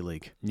National Hockey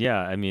League. Yeah,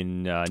 I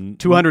mean,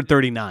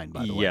 239,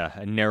 by the way.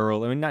 Yeah,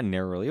 narrowly. I mean, not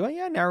narrowly. Well,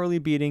 yeah, narrowly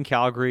beating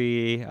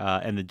Calgary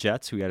and the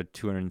Jets, who had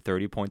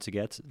 230 points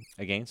against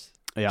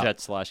Yeah.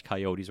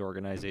 Jets/Coyotes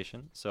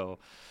organization. So,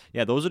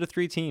 yeah, those are the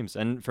three teams.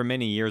 And for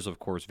many years, of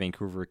course,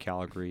 Vancouver,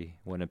 Calgary,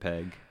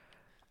 Winnipeg,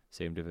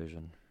 same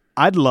division.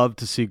 I'd love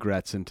to see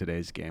Gretz in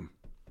today's game.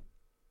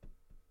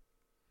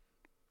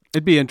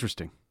 It'd be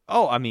interesting.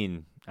 Oh, I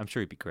mean, I'm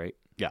sure he'd be great.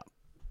 Yeah.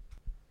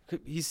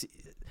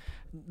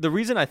 The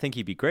reason I think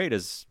he'd be great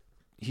is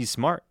he's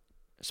smart.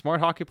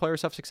 Smart hockey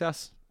players have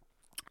success.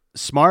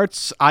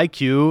 Smart's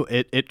IQ,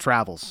 it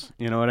travels.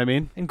 You know what I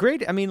mean? And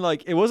great. I mean,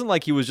 like, it wasn't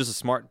like he was just a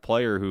smart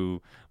player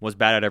who was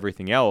bad at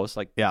everything else.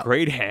 Like, Yeah.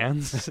 great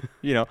hands,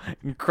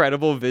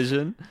 incredible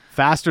vision.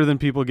 Faster than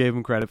people gave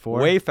him credit for.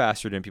 Way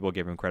faster than people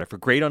gave him credit for.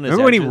 Great on his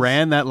Remember when he edges.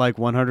 ran that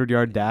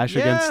 100-yard dash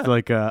Yeah.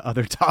 against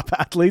other top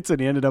athletes and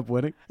he ended up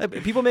winning?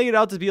 People make it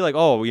out to be like,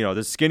 oh,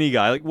 this skinny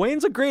guy. Like,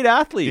 Wayne's a great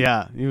athlete.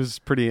 Yeah, he was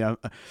pretty.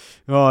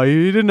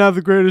 He didn't have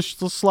the greatest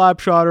slap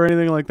shot or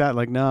anything like that.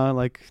 Like, nah,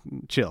 like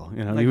chill.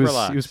 Like, he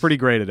relax. was pretty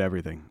great at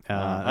everything.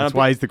 That's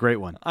why he's the great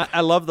one.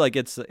 I love, like,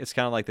 it's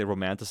kind of like the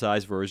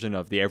romanticized version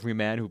of the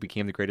everyman who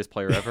became the greatest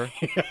player ever.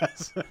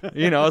 Yes.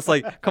 It's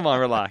like, come on,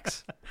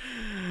 relax.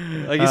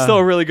 Like, he's still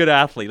a really good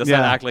athlete. Let's not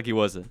yeah. act like he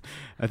wasn't.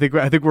 I think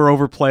we're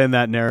overplaying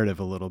that narrative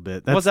a little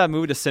bit. What's that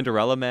movie, The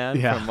Cinderella Man?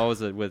 Yeah. From, what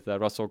was it, with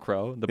Russell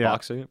Crowe, the Yeah.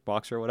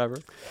 boxer, or whatever.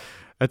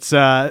 That's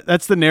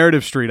the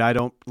narrative street I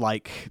don't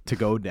like to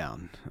go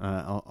down.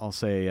 I'll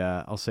say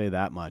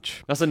that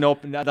much. That's a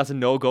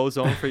no-go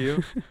zone for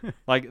you.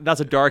 Like, that's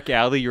a dark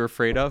alley you're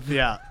afraid of.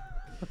 Yeah.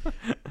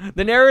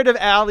 The narrative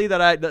alley that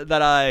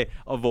I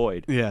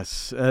avoid.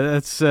 Yes,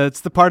 it's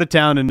the part of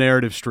town in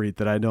Narrative Street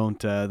that I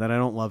don't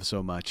love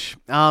so much.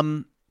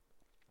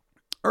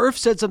 Irv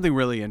said something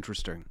really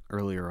interesting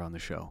earlier on the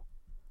show.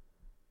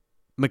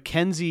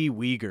 Mackenzie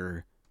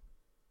Weegar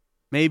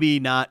maybe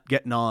not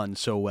getting on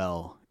so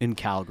well in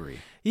Calgary.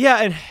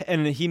 Yeah,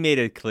 and he made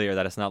it clear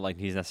that it's not like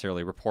he's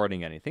necessarily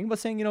reporting anything, but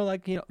saying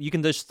you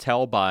can just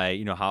tell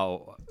by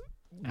how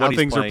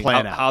things are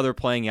playing out, how they're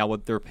playing out,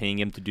 what they're paying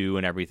him to do,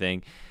 and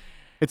everything.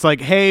 It's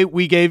like, hey,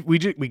 we gave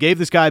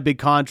this guy a big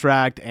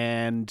contract,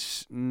 and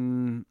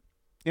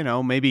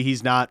maybe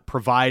he's not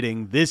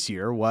providing this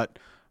year what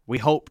we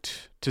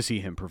hoped to see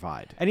him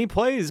provide. And he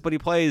plays.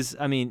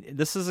 I mean,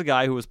 this is a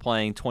guy who was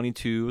playing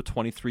 22,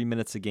 23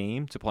 minutes a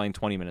game to playing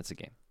 20 minutes a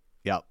game.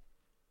 Yep.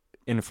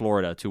 In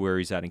Florida to where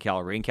he's at in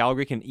Calgary. And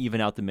Calgary can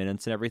even out the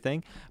minutes and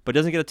everything, but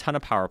doesn't get a ton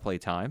of power play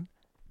time.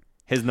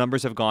 His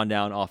numbers have gone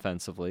down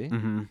offensively.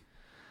 Mm-hmm.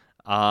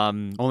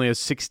 Only has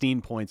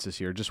 16 points this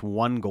year, just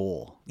one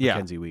goal,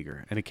 Mackenzie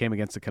Weegar, and it came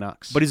against the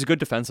Canucks. But he's a good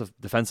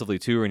defensively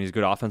too, and he's a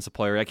good offensive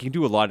player. Like, he can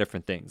do a lot of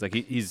different things. Like,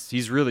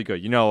 he's really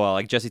good.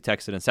 Like Jesse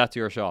Texted and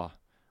Satyar Shah.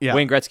 Yeah.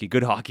 Wayne Gretzky,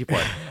 good hockey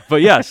player.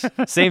 But yes,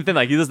 same thing.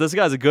 Like, this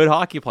guy's a good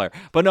hockey player.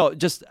 But no,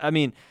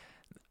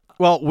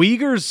 well,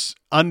 Weegar's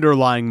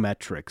underlying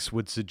metrics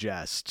would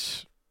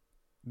suggest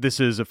this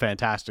is a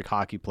fantastic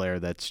hockey player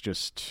that's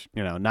just,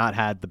 not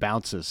had the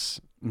bounces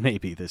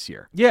maybe this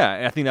year.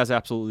 Yeah, I think that's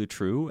absolutely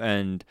true.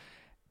 And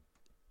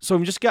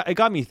so it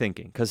got me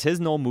thinking, because his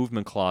no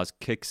movement clause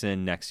kicks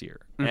in next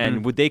year. Mm-hmm.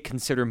 And would they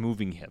consider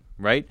moving him,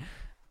 right?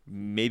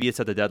 Maybe it's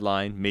at the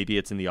deadline. Maybe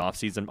it's in the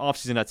offseason.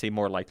 Offseason, I'd say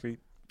more likely.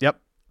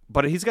 Yep.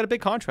 But he's got a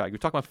big contract. You're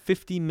talking about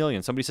 $50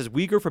 million. Somebody says,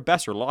 Weegar for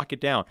Besser, lock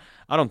it down.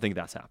 I don't think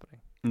that's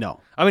happening.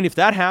 No. I mean, if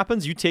that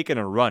happens, you take it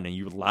and run and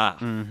you laugh.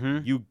 Mm-hmm.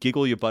 You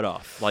giggle your butt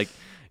off. Like,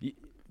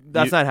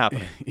 that's not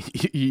happening.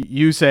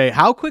 You say,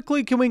 how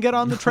quickly can we get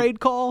on the trade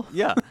call?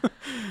 Yeah.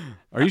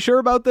 Are you sure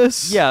about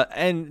this? Yeah,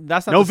 and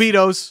that's not no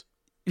vetoes.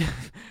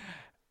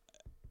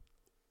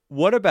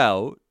 What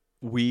about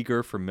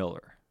Weegar for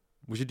Miller?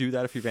 Would you do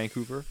that if you're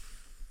Vancouver?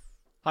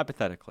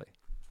 Hypothetically.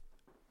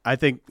 I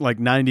think like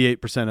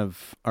 98%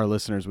 of our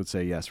listeners would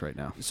say yes right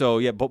now. So,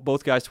 yeah,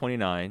 both guys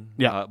 29.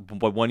 Yeah.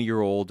 But 1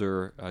 year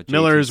older.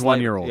 Miller is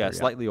 1 year older. Yeah,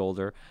 slightly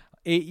older.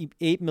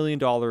 $8 million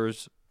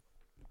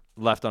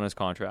left on his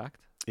contract.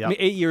 Yep. I mean,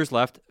 8 years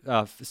left,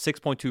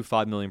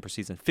 $6.25 million per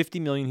season. $50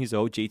 million he's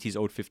owed. JT's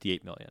owed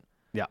 $58 million.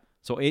 Yeah.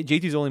 So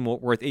JT's only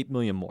worth $8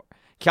 million more.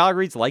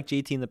 Calgary's like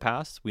JT in the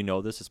past. We know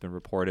this. It's been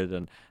reported,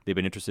 and they've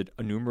been interested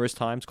numerous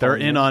times. They're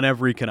in on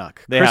every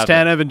Canuck. They Chris have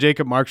Tanev and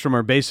Jacob Markstrom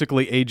are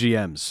basically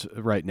AGMs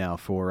right now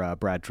for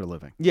Brad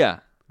Treliving. Yeah,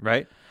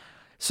 right?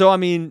 So, I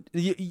mean,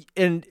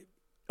 and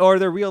are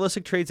there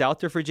realistic trades out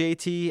there for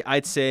JT?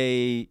 I'd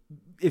say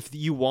if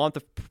you want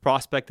the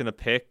prospect and a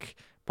pick,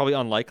 probably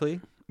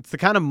unlikely. It's the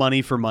kind of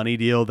money for money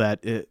deal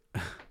that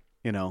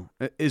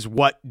is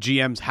what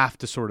GMs have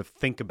to sort of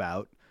think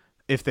about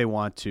if they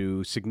want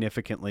to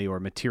significantly or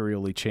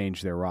materially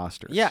change their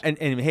rosters. Yeah, and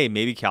hey,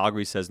 maybe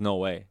Calgary says no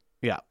way.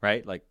 Yeah.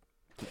 Right? Like,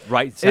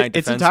 right-side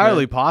it's defenseman.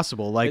 entirely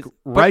possible. Like,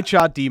 right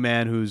shot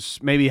D-man who's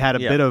maybe had a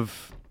bit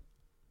of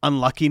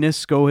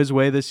unluckiness go his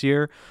way this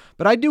year.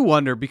 But I do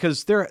wonder,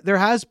 because there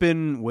has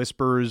been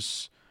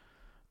whispers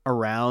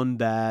around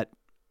that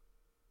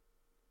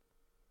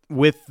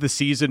with the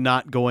season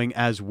not going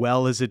as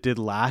well as it did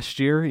last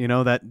year,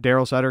 that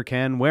Daryl Sutter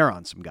can wear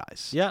on some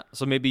guys. Yeah,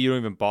 so maybe you don't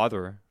even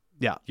bother.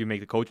 Yeah. You make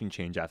the coaching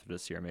change after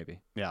this year, maybe.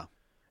 Yeah.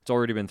 It's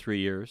already been 3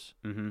 years.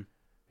 Mm-hmm.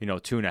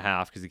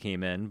 2.5 because he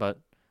came in, but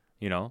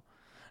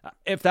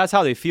if that's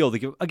how they feel,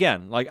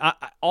 again, like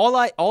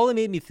all it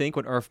made me think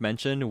when Irf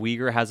mentioned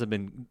Uyghur hasn't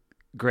been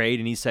great,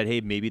 and he said, hey,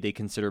 maybe they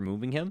consider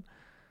moving him.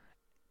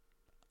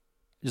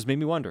 It just made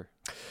me wonder.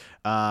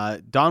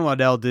 Don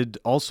Waddell did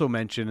also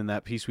mention in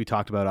that piece we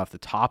talked about off the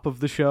top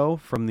of the show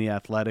from The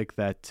Athletic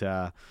that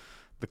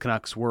the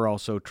Canucks were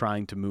also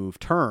trying to move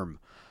term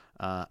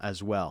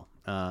as well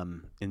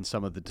in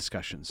some of the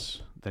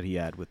discussions that he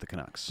had with the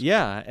Canucks.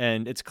 Yeah,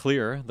 and it's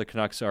clear the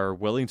Canucks are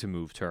willing to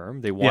move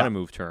term. They want to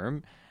move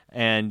term.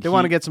 And they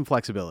want to get some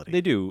flexibility.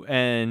 They do.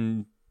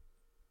 And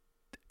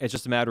it's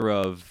just a matter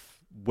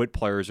of what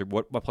players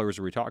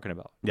are we talking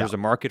about? Yeah. There's a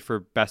market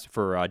for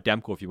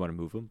Demko if you want to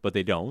move him, but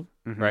they don't,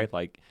 right?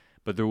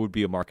 But there would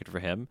be a market for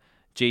him.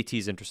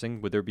 JT's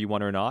interesting. Would there be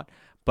one or not?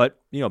 But,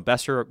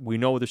 Besser, we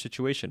know what their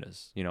situation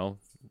is.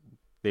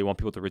 They want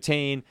people to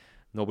retain.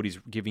 Nobody's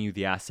giving you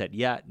the asset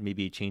yet.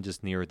 Maybe it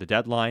changes near the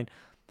deadline.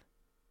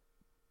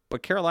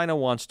 But Carolina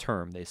wants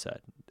term, they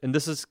said. And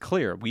this is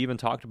clear. We even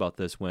talked about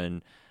this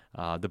when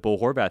the Bo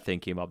Horvat thing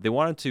came up. They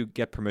wanted to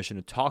get permission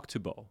to talk to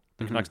Bo.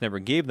 The Canucks never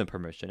gave them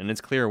permission. And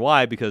it's clear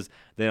why, because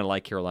they didn't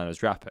like Carolina's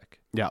draft pick.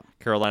 Yeah.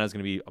 Carolina's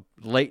going to be a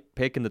late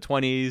pick in the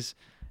 20s.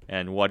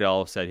 And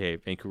Waddell said, hey,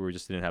 Vancouver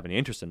just didn't have any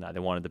interest in that. They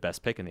wanted the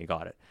best pick, and they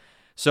got it.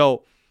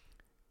 So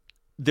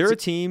they're a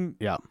team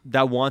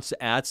that wants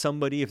to add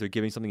somebody if they're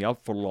giving something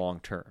up for long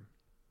term.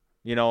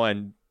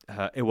 And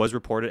it was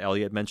reported,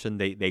 Elliot mentioned,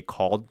 they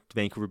called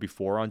Vancouver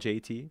before on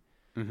JT.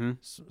 Mm-hmm.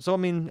 So,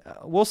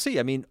 we'll see.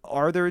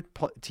 Are there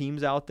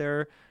teams out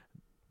there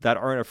that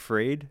aren't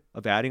afraid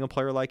of adding a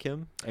player like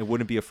him and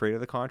wouldn't be afraid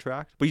of the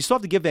contract? But you still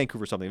have to give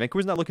Vancouver something.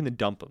 Vancouver's not looking to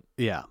dump him.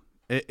 Yeah.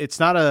 It's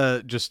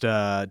not just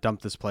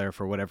dump this player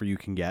for whatever you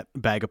can get,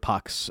 bag of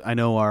pucks. I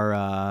know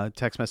our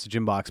text message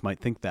inbox might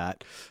think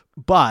that,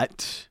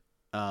 but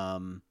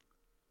JT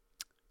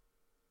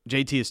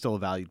is still a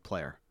valued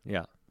player.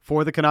 Yeah.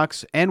 For the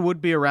Canucks and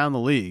would be around the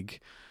league,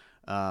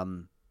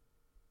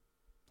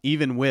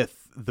 even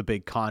with the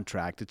big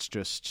contract. It's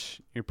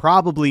just you're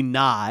probably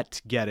not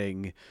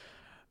getting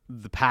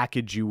the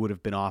package you would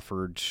have been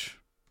offered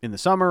in the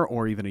summer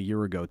or even a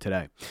year ago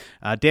today.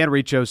 Dan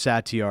Riccio,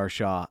 Satyar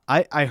Shah.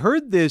 I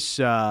heard this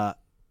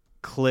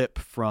clip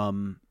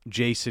from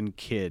Jason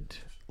Kidd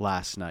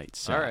last night.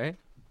 So. All right.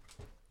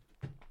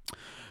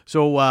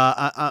 So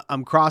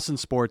I'm crossing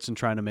sports and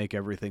trying to make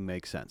everything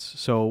make sense.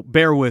 So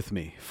bear with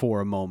me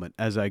for a moment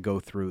as I go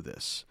through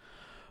this.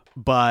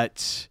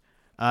 But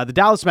the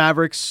Dallas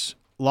Mavericks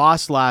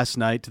lost last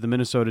night to the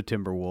Minnesota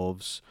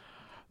Timberwolves.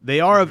 They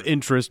are of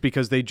interest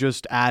because they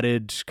just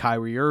added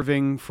Kyrie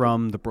Irving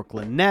from the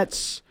Brooklyn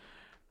Nets.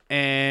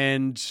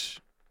 And,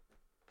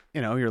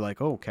 you're like,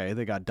 oh, okay,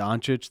 they got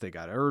Doncic, they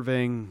got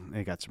Irving,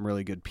 they got some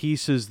really good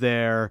pieces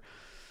there.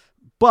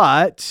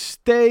 But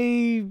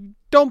they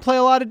don't play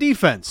a lot of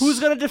defense.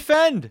 Who's going to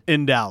defend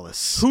in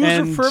Dallas? Who's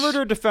the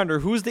perimeter defender?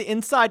 Who's the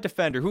inside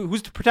defender?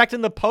 Who's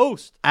protecting the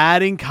post?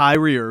 Adding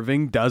Kyrie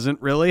Irving doesn't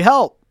really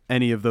help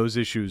any of those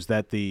issues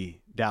that the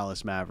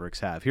Dallas Mavericks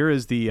have. Here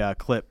is the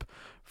clip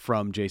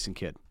from Jason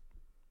Kidd.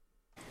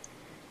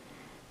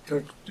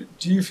 Coach,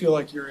 do you feel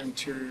like your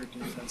interior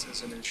defense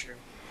is an issue?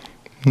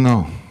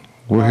 No,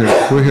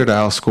 we're here to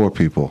outscore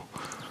people.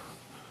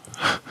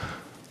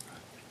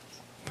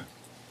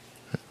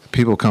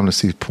 People come to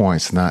see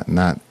points, not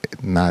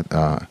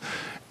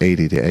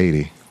 80 to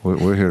 80.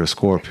 We're here to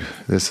score.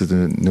 This is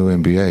the new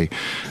NBA.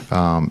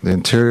 The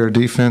interior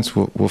defense,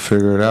 we'll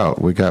figure it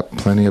out. We got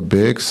plenty of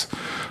bigs.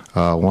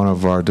 One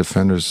of our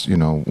defenders,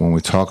 when we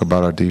talk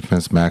about our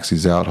defense,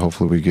 Maxi's out.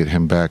 Hopefully we get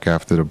him back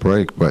after the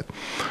break. But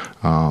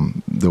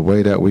the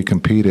way that we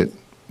competed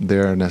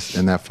there in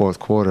that fourth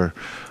quarter,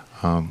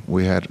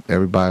 we had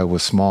everybody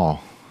was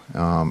small.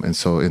 And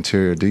so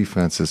interior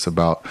defense is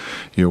about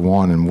your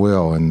one and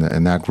will,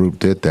 and that group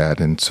did that.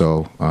 And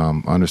so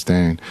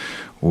understanding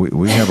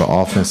we have an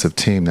offensive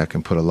team that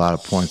can put a lot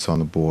of points on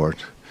the board.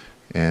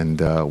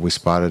 And we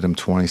spotted them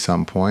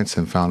 20-something points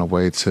and found a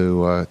way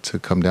to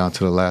come down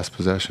to the last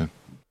possession.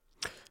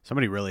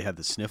 Somebody really had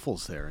the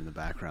sniffles there in the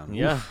background.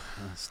 Yeah.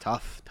 Oof, it's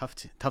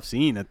tough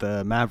scene at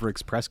the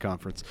Mavericks press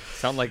conference.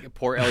 Sound like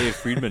poor Elliot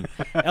Friedman.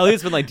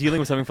 Elliot's been dealing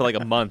with something for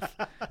a month,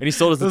 and he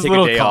still doesn't Those take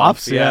little a day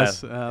coughs, off.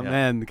 yes. Yeah.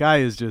 Man, the guy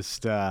is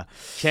just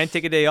can't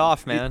take a day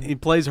off, man. He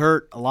plays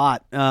hurt a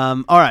lot.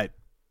 All right.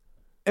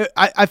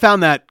 I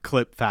found that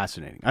clip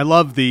fascinating. I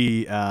love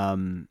the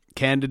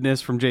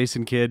candidness from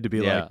Jason Kidd to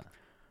be like,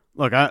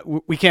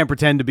 look, we can't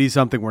pretend to be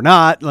something we're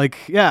not.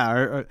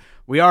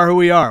 We are who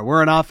we are.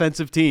 We're an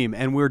offensive team,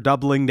 and we're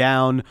doubling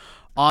down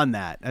on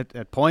that.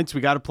 At points, we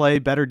got to play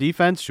better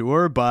defense,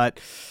 sure, but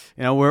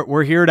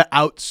we're here to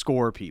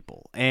outscore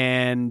people.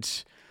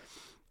 And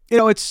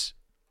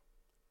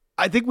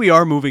I think we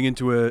are moving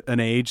into an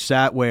age,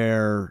 Sat,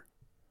 where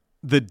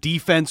the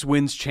defense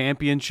wins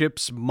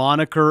championships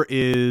moniker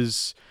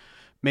is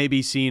may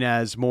be seen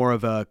as more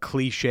of a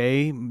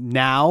cliche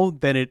now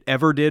than it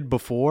ever did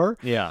before.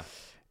 Yeah.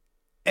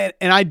 And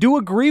I do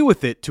agree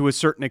with it to a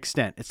certain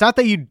extent. It's not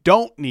that you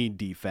don't need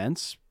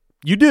defense.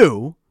 You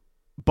do.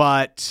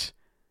 But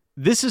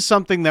this is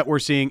something that we're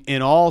seeing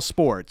in all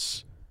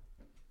sports.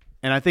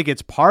 And I think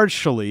it's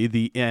partially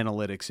the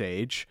analytics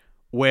age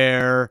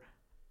where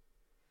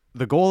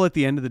the goal at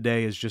the end of the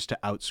day is just to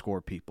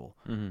outscore people.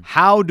 Mm-hmm.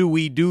 How do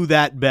we do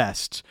that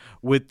best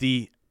with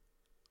the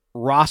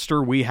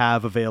roster we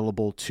have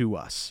available to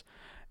us?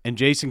 And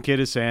Jason Kidd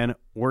is saying,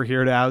 we're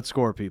here to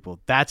outscore people.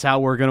 That's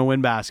how we're going to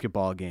win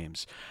basketball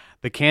games.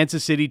 The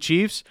Kansas City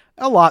Chiefs,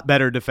 a lot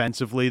better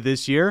defensively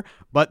this year,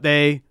 but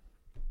they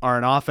are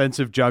an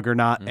offensive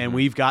juggernaut, and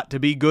we've got to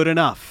be good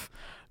enough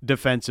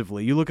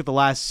defensively. You look at the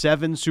last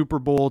 7 Super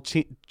Bowl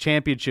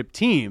championship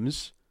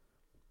teams,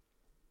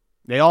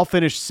 they all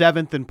finished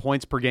 7th in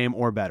points per game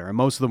or better, and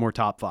most of them were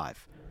top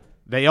 5.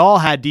 They all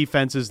had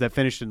defenses that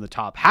finished in the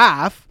top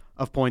half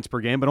of points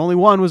per game, but only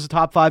one was a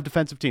top 5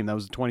 defensive team. That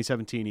was the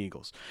 2017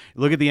 Eagles.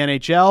 You look at the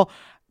NHL,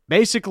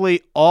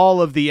 basically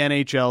all of the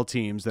NHL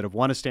teams that have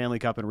won a Stanley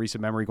Cup in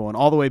recent memory, going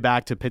all the way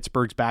back to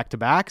Pittsburgh's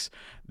back-to-backs,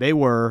 they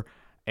were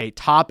a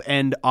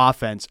top-end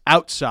offense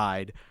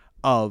outside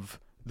of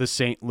the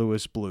St.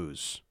 Louis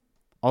Blues.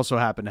 Also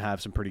happened to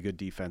have some pretty good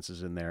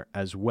defenses in there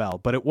as well.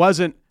 But it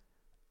wasn't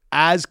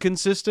as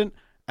consistent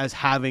as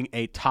having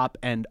a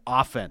top-end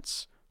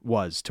offense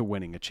was to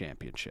winning a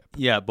championship.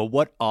 Yeah, but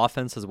what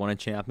offense has won a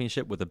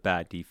championship with a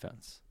bad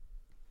defense?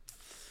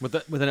 With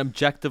an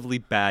objectively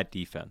bad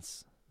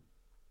defense?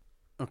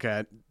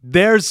 Okay,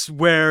 there's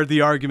where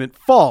the argument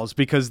falls,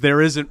 because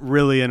there isn't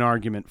really an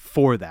argument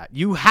for that.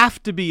 You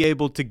have to be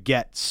able to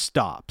get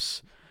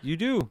stops. You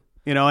do.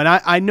 You know, and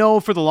I know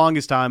for the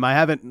longest time,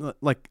 I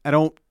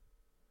don't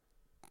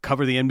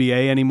cover the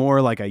NBA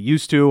anymore like I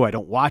used to. I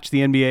don't watch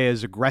the NBA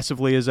as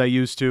aggressively as I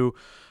used to.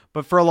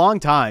 But for a long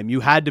time, you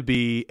had to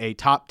be a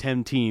top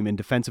 10 team in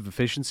defensive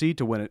efficiency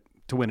to win an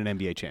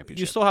NBA championship.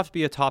 You still have to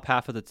be a top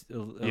half of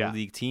the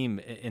league team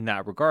in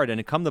that regard.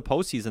 And come the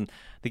postseason,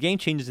 the game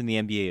changes in the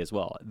NBA as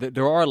well.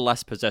 There are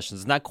less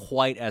possessions. It's not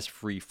quite as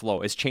free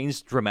flow. It's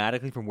changed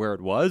dramatically from where it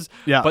was.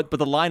 Yeah. But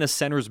the line of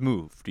centers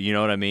moved. You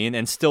know what I mean?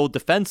 And still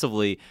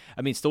defensively,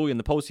 still in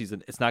the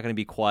postseason, it's not going to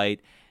be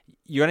quite.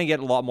 You're going to get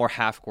a lot more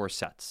half-court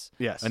sets.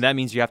 Yes. And that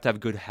means you have to have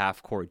good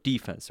half-court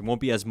defense. There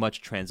won't be as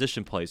much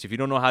transition plays. If you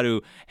don't know how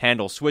to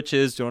handle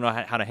switches, don't know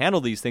how to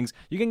handle these things,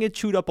 you can get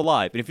chewed up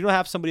alive. And if you don't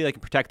have somebody that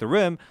can protect the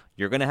rim,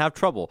 you're going to have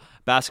trouble.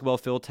 Basketball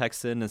Phil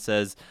texts in and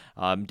says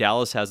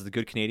Dallas has the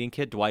good Canadian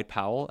kid, Dwight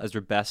Powell, as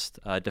their best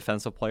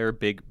defensive player,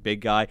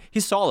 big guy.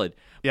 He's solid.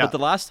 Yeah. But the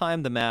last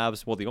time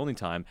the only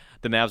time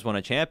the Mavs won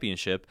a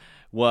championship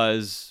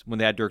was when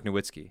they had Dirk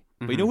Nowitzki.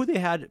 Mm-hmm. But you know who they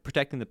had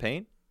protecting the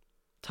paint?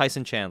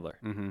 Tyson Chandler.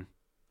 Mm-hmm.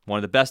 One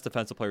of the best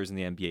defensive players in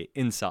the NBA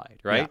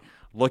inside, right? Yeah.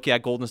 Look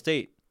at Golden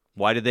State.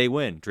 Why did they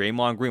win?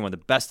 Draymond Green, one of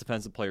the best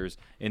defensive players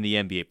in the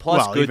NBA.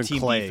 Plus, good team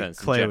defense.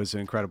 Clay was an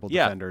incredible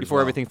defender. Before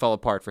everything fell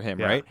apart for him,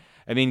 right?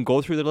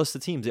 Go through the list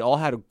of teams. They all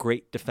had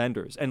great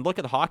defenders. And look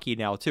at hockey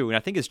now, too. And I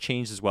think it's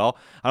changed as well.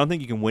 I don't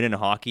think you can win in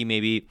hockey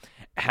maybe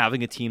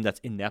having a team that's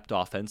inept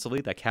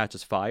offensively that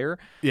catches fire.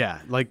 Yeah,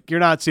 like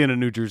you're not seeing a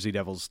New Jersey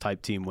Devils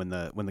type team win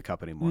the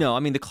cup anymore. No,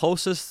 the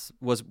closest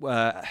was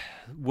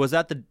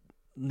that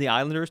the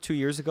Islanders 2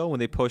 years ago when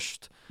they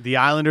pushed the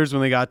Islanders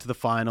when they got to the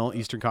final,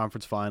 Eastern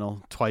Conference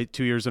final,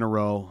 2 years in a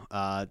row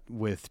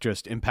with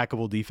just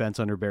impeccable defense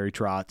under Barry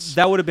Trotz.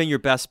 That would have been your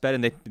best bet,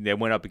 and they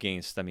went up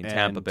against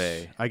Tampa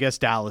Bay. I guess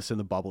Dallas in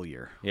the bubble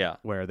year. Yeah,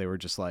 where they were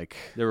just like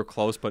they were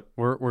close, but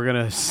we're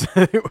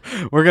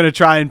gonna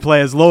try and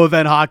play as low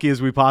event hockey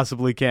as we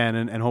possibly can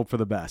and hope for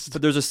the best.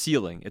 But there's a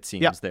ceiling, it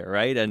seems, there,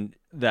 right? And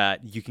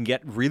that you can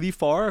get really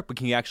far, but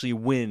can you actually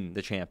win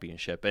the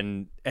championship?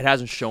 And it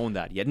hasn't shown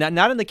that yet.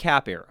 Not in the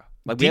Cap era.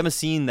 We haven't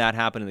seen that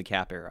happen in the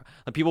Cap era.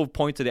 People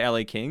point to the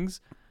LA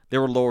Kings. They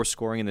were lower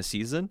scoring in the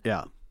season.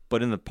 Yeah.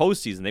 But in the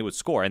postseason, they would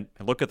score. And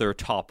look at their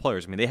top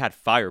players. They had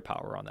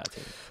firepower on that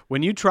team.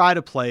 When you try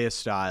to play a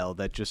style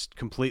that just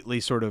completely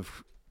sort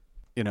of,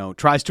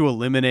 tries to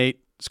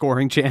eliminate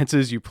scoring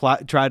chances, you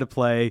try to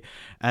play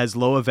as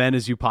low event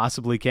as you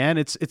possibly can.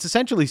 It's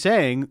essentially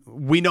saying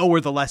we know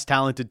we're the less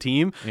talented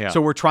team,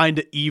 so we're trying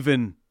to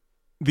even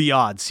the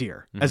odds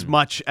here as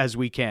much as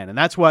we can. And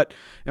that's what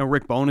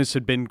Rick Bowness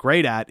had been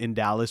great at in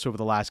Dallas over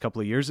the last couple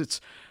of years.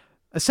 It's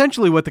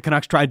essentially what the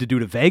Canucks tried to do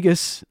to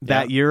Vegas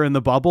that year in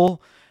the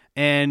bubble.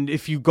 And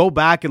if you go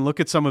back and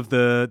look at some of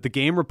the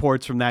game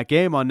reports from that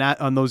game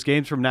on those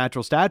games from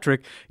Natural Stat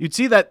Trick, you'd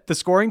see that the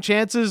scoring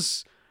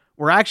chances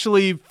were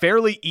actually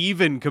fairly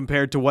even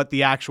compared to what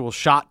the actual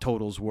shot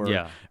totals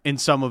were in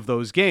some of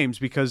those games,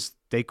 because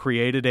they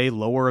created a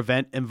lower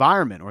event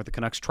environment, or the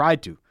Canucks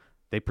tried to.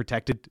 They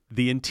protected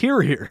the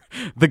interior,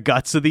 the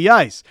guts of the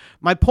ice.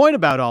 My point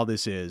about all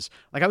this is,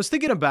 I was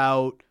thinking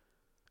about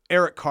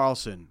Erik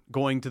Karlsson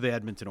going to the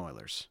Edmonton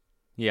Oilers.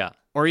 Yeah.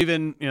 Or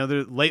even,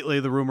 lately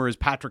the rumor is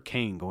Patrick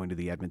Kane going to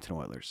the Edmonton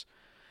Oilers.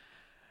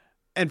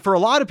 And for a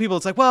lot of people,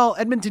 it's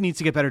Edmonton needs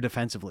to get better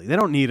defensively. They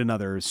don't need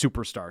another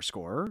superstar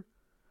scorer.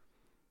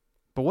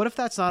 But what if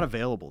that's not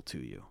available to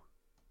you?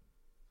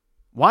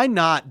 Why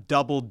not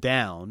double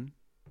down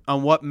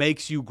on what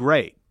makes you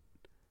great?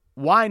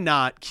 Why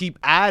not keep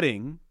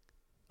adding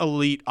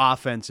elite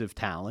offensive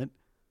talent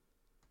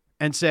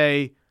and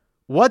say,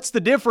 what's the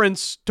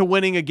difference to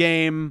winning a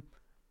game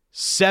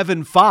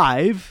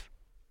 7-5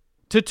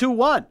 to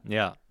 2-1?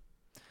 Yeah.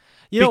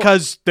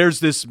 Because there's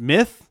this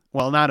myth,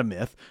 well, not a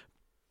myth,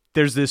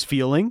 there's this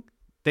feeling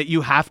that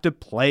you have to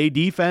play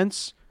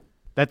defense,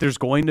 that there's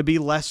going to be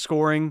less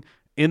scoring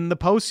in the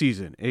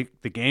postseason.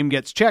 The game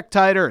gets checked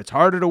tighter, it's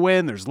harder to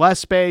win, there's less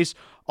space,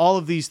 all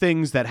of these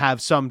things that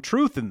have some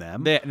truth in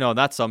them. No,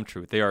 not some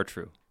truth. They are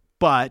true.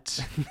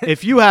 But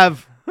if you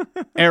have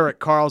Erik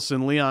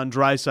Karlsson, Leon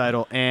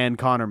Draisaitl, and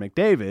Connor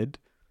McDavid,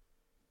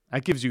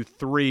 that gives you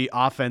 3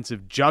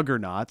 offensive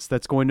juggernauts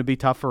that's going to be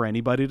tough for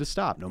anybody to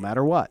stop, no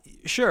matter what.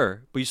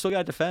 Sure, but you still got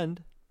to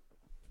defend.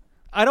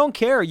 I don't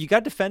care. You got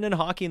to defend in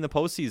hockey in the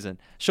postseason.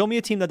 Show me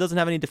a team that doesn't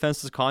have any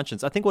defensive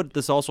conscience. I think what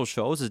this also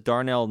shows is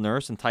Darnell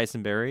Nurse and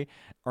Tyson Barrie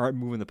aren't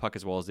moving the puck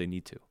as well as they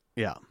need to.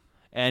 Yeah.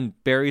 And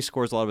Barrie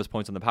scores a lot of his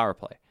points on the power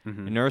play.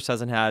 Mm-hmm. And Nurse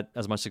hasn't had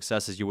as much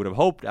success as you would have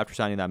hoped after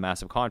signing that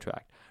massive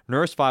contract.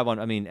 Nurse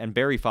and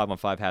Barrie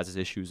 5-on-5 has his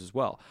issues as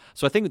well.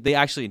 So I think they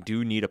actually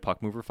do need a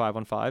puck mover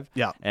 5-on-5.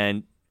 Yeah.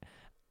 And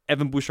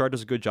Evan Bouchard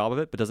does a good job of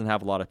it, but doesn't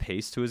have a lot of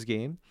pace to his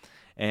game.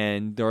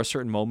 And there are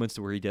certain moments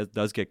where he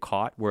does get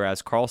caught,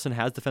 whereas Karlsson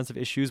has defensive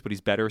issues, but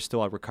he's better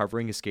still at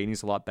recovering. His skating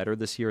is a lot better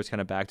this year. It's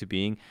kind of back to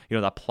being,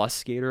 that plus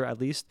skater at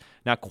least.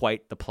 Not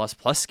quite the plus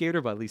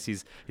skater, but at least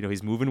he's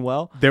moving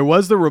well. There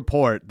was the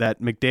report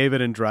that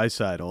McDavid and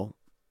Draisaitl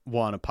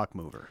want a puck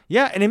mover.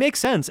 Yeah, and it makes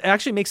sense. It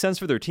actually makes sense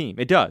for their team.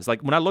 It does.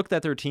 Like when I looked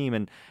at their team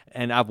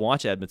and I've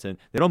watched Edmonton,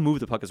 they don't move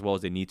the puck as well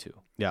as they need to.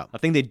 Yeah. I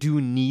think they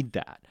do need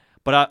that.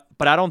 But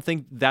I don't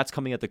think that's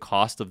coming at the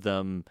cost of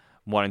them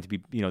wanting to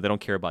be, they don't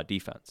care about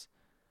defense.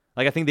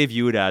 Like, I think they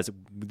view it as,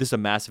 this is a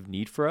massive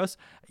need for us.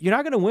 You're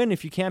not going to win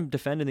if you can't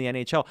defend in the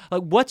NHL.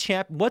 Like, what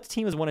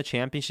team has won a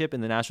championship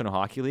in the National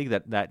Hockey League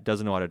that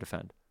doesn't know how to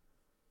defend?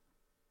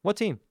 What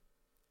team?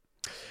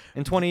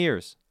 In 20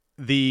 years?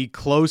 The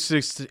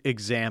closest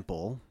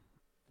example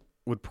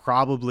would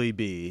probably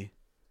be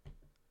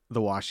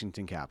the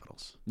Washington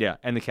Capitals. Yeah,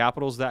 and the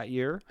Capitals that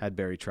year had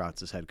Barry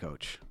Trotz as head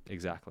coach.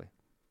 Exactly.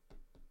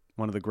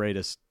 One of the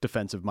greatest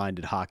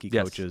defensive-minded hockey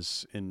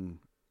coaches in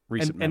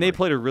recent memory. And they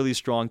played a really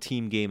strong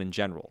team game in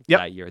general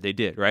that year. They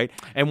did, right?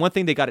 And one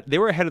thing they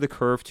were ahead of the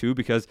curve too,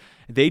 because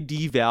they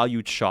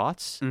devalued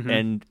shots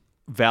and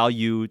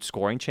valued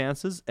scoring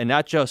chances, and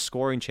not just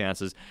scoring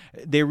chances.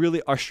 They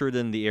really ushered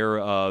in the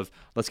era of,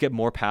 let's get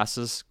more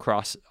passes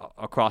across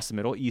the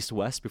middle,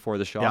 east-west before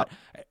the shot.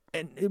 Yep.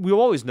 And we've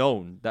always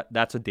known that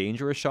that's a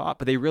dangerous shot,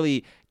 but they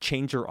really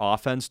changed their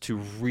offense to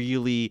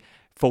really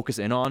focus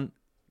in on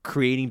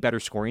creating better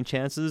scoring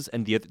chances,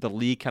 and the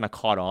league kind of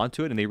caught on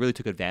to it, and they really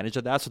took advantage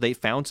of that. So they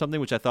found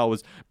something which I thought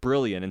was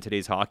brilliant in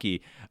today's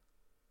hockey,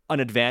 an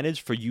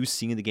advantage for you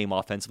seeing the game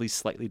offensively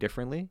slightly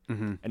differently,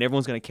 and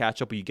everyone's going to catch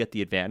up when you get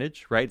the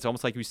advantage, right? It's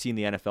almost like we see in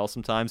the NFL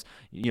sometimes,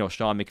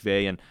 Sean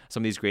McVay and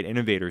some of these great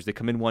innovators, they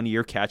come in one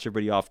year, catch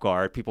everybody off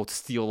guard, people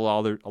steal a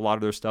lot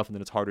of their stuff, and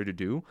then it's harder to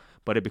do,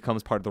 but it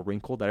becomes part of the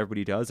wrinkle that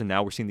everybody does, and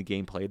now we're seeing the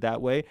game played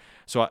that way.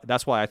 So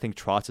that's why I think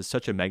Trotz is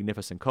such a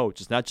magnificent coach.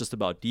 It's not just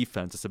about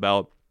defense, it's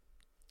about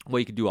what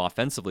you can do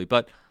offensively.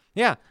 But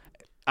yeah,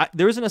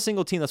 there isn't a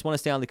single team that's won a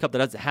Stanley Cup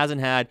that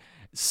hasn't had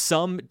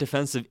some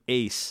defensive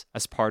ace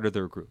as part of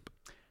their group.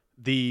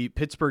 The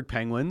Pittsburgh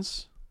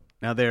Penguins,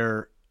 now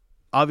they're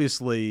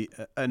obviously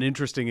an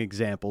interesting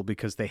example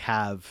because they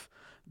have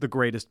the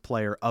greatest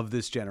player of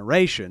this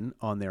generation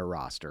on their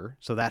roster,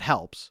 so that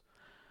helps.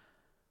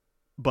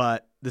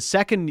 But the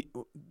second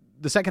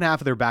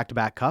half of their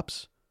back-to-back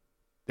cups,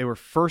 they were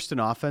first in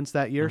offense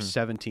that year,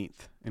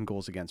 17th in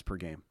goals against per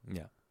game.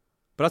 Yeah.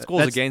 But that's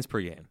goals against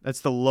per game. That's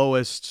the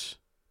lowest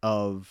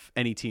of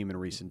any team in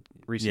recent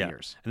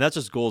years. And that's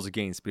just goals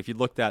against. But if you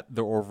looked at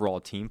their overall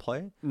team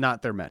play,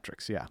 not their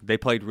metrics, they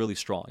played really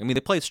strong. I mean,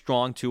 they played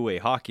strong two-way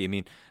hockey. I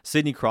mean,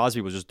 Sidney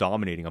Crosby was just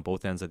dominating on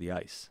both ends of the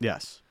ice.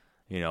 Yes.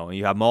 And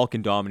you have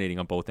Malkin dominating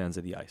on both ends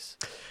of the ice.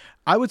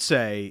 I would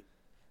say.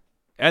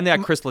 And they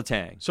had Chris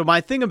Letang. So my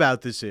thing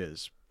about this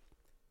is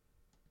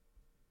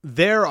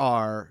there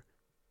are,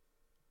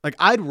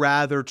 I'd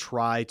rather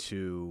try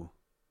to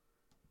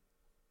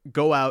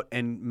go out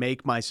and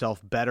make myself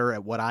better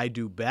at what I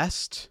do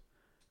best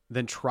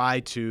than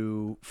try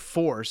to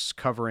force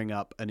covering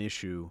up an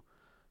issue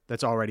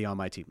that's already on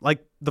my team.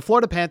 Like the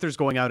Florida Panthers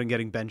going out and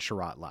getting Ben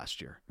Sherratt last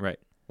year. Right.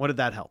 What did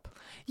that help?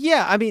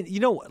 Yeah, I mean,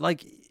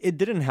 it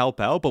didn't help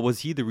out, but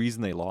was he the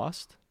reason they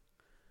lost?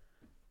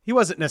 He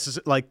wasn't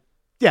necessarily,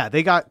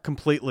 they got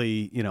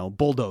completely,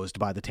 bulldozed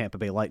by the Tampa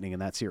Bay Lightning in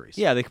that series.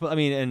 Yeah,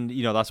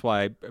 that's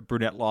why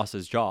Brunette lost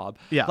his job.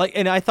 Yeah.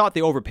 And I thought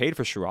they overpaid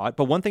for Sherratt,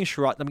 but one thing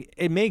Sherratt,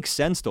 it makes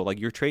sense though. Like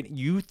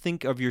you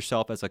think of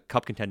yourself as a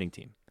cup contending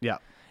team. Yeah.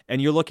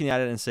 And you're looking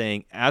at it and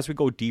saying, as we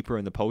go deeper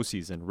in the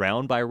postseason,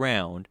 round by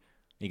round,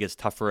 it gets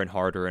tougher and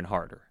harder and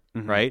harder.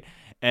 right?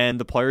 And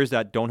the players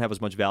that don't have as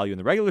much value in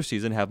the regular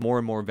season have more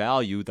and more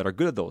value that are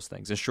good at those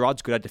things. And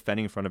Sherrod's good at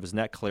defending in front of his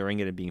net, clearing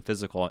it, and being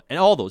physical, and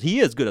all those. He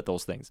is good at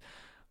those things.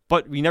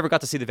 But we never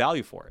got to see the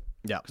value for it.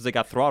 Yeah. Because they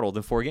got throttled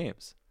in 4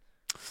 games.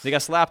 They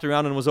got slapped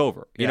around and it was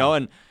over. You know,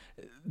 and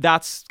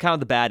that's kind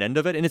of the bad end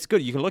of it. And it's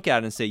good. You can look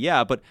at it and say,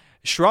 yeah, but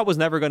Sherrod was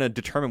never going to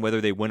determine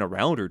whether they win a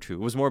round or two. It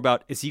was more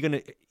about, is he going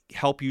to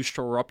help you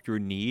shore up your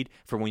need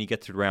for when you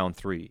get to round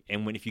 3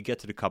 and if you get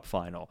to the Cup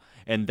final?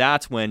 And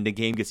that's when the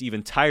game gets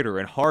even tighter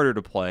and harder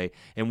to play,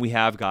 and we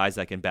have guys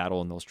that can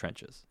battle in those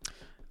trenches.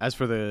 As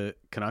for the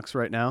Canucks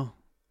right now,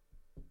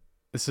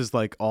 this is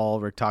like all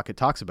Rick Tocchet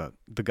talks about,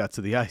 the guts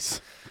of the ice.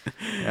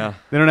 Yeah.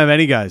 They don't have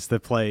any guys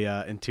that play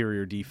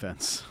interior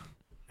defense.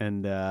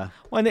 And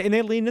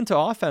they leaned into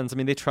offense. I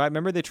mean, they tried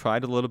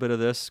a little bit of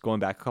this going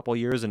back a couple of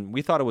years, and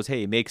we thought it was,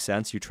 hey, it makes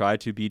sense. You try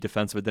to be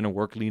defensive, it didn't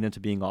work, lean into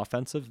being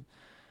offensive.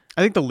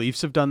 I think the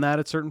Leafs have done that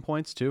at certain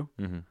points too.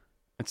 Mm-hmm.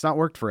 It's not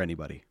worked for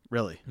anybody,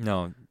 really.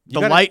 No.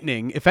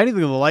 Lightning, if anything,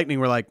 the Lightning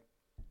were like,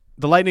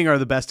 the Lightning are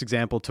the best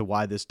example to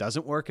why this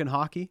doesn't work in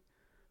hockey,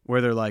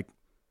 where they're like,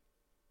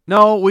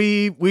 no,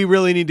 we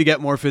really need to get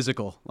more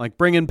physical. Like,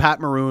 bring in Pat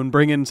Maroon,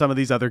 bring in some of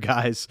these other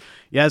guys.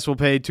 Yes, we'll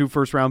pay 2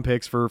 first-round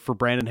picks for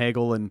Brandon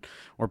Hagel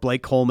or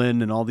Blake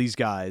Coleman and all these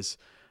guys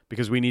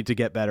because we need to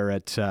get better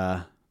at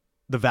the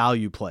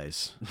value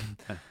plays,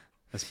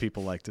 as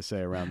people like to say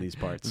around these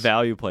parts.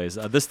 Value plays.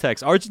 This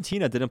text,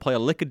 Argentina didn't play a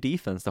lick of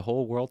defense the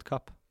whole World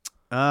Cup.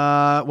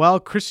 Well,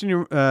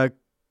 Christian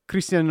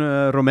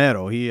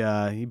Romero,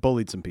 he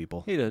bullied some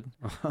people. He did.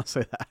 I'll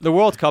say that. The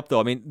World Cup, though,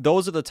 I mean,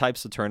 those are the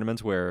types of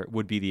tournaments where it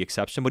would be the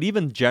exception. But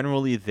even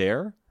generally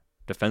there,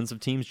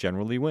 defensive teams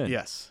generally win.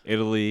 Yes.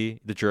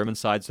 Italy, the German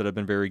sides that have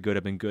been very good,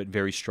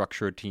 very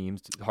structured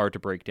teams, hard to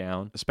break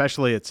down.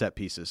 Especially at set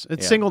pieces.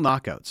 It's single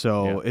knockout,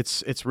 so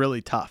it's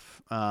really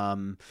tough.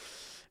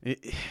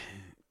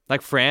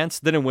 Like France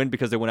didn't win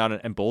because they went out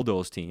and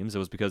bulldozed teams. It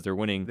was because they're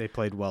winning. They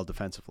played well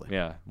defensively.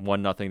 Yeah,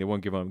 1-0. They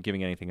weren't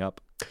giving anything up.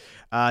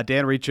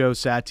 Dan Riccio,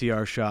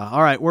 Satyar Shah.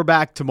 All right, we're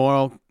back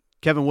tomorrow.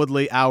 Kevin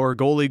Woodley, our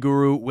goalie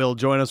guru, will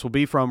join us. We'll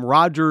be from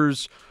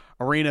Rogers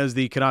Arena as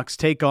the Canucks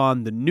take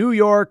on the New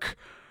York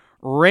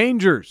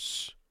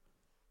Rangers.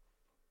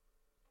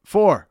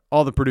 For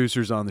all the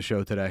producers on the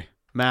show today,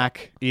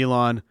 Mac,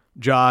 Elon,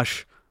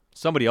 Josh.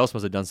 Somebody else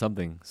must have done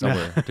something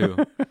somewhere, too.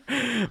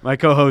 My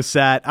co-host,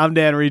 Sat. I'm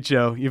Dan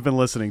Riccio. You've been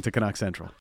listening to Canuck Central.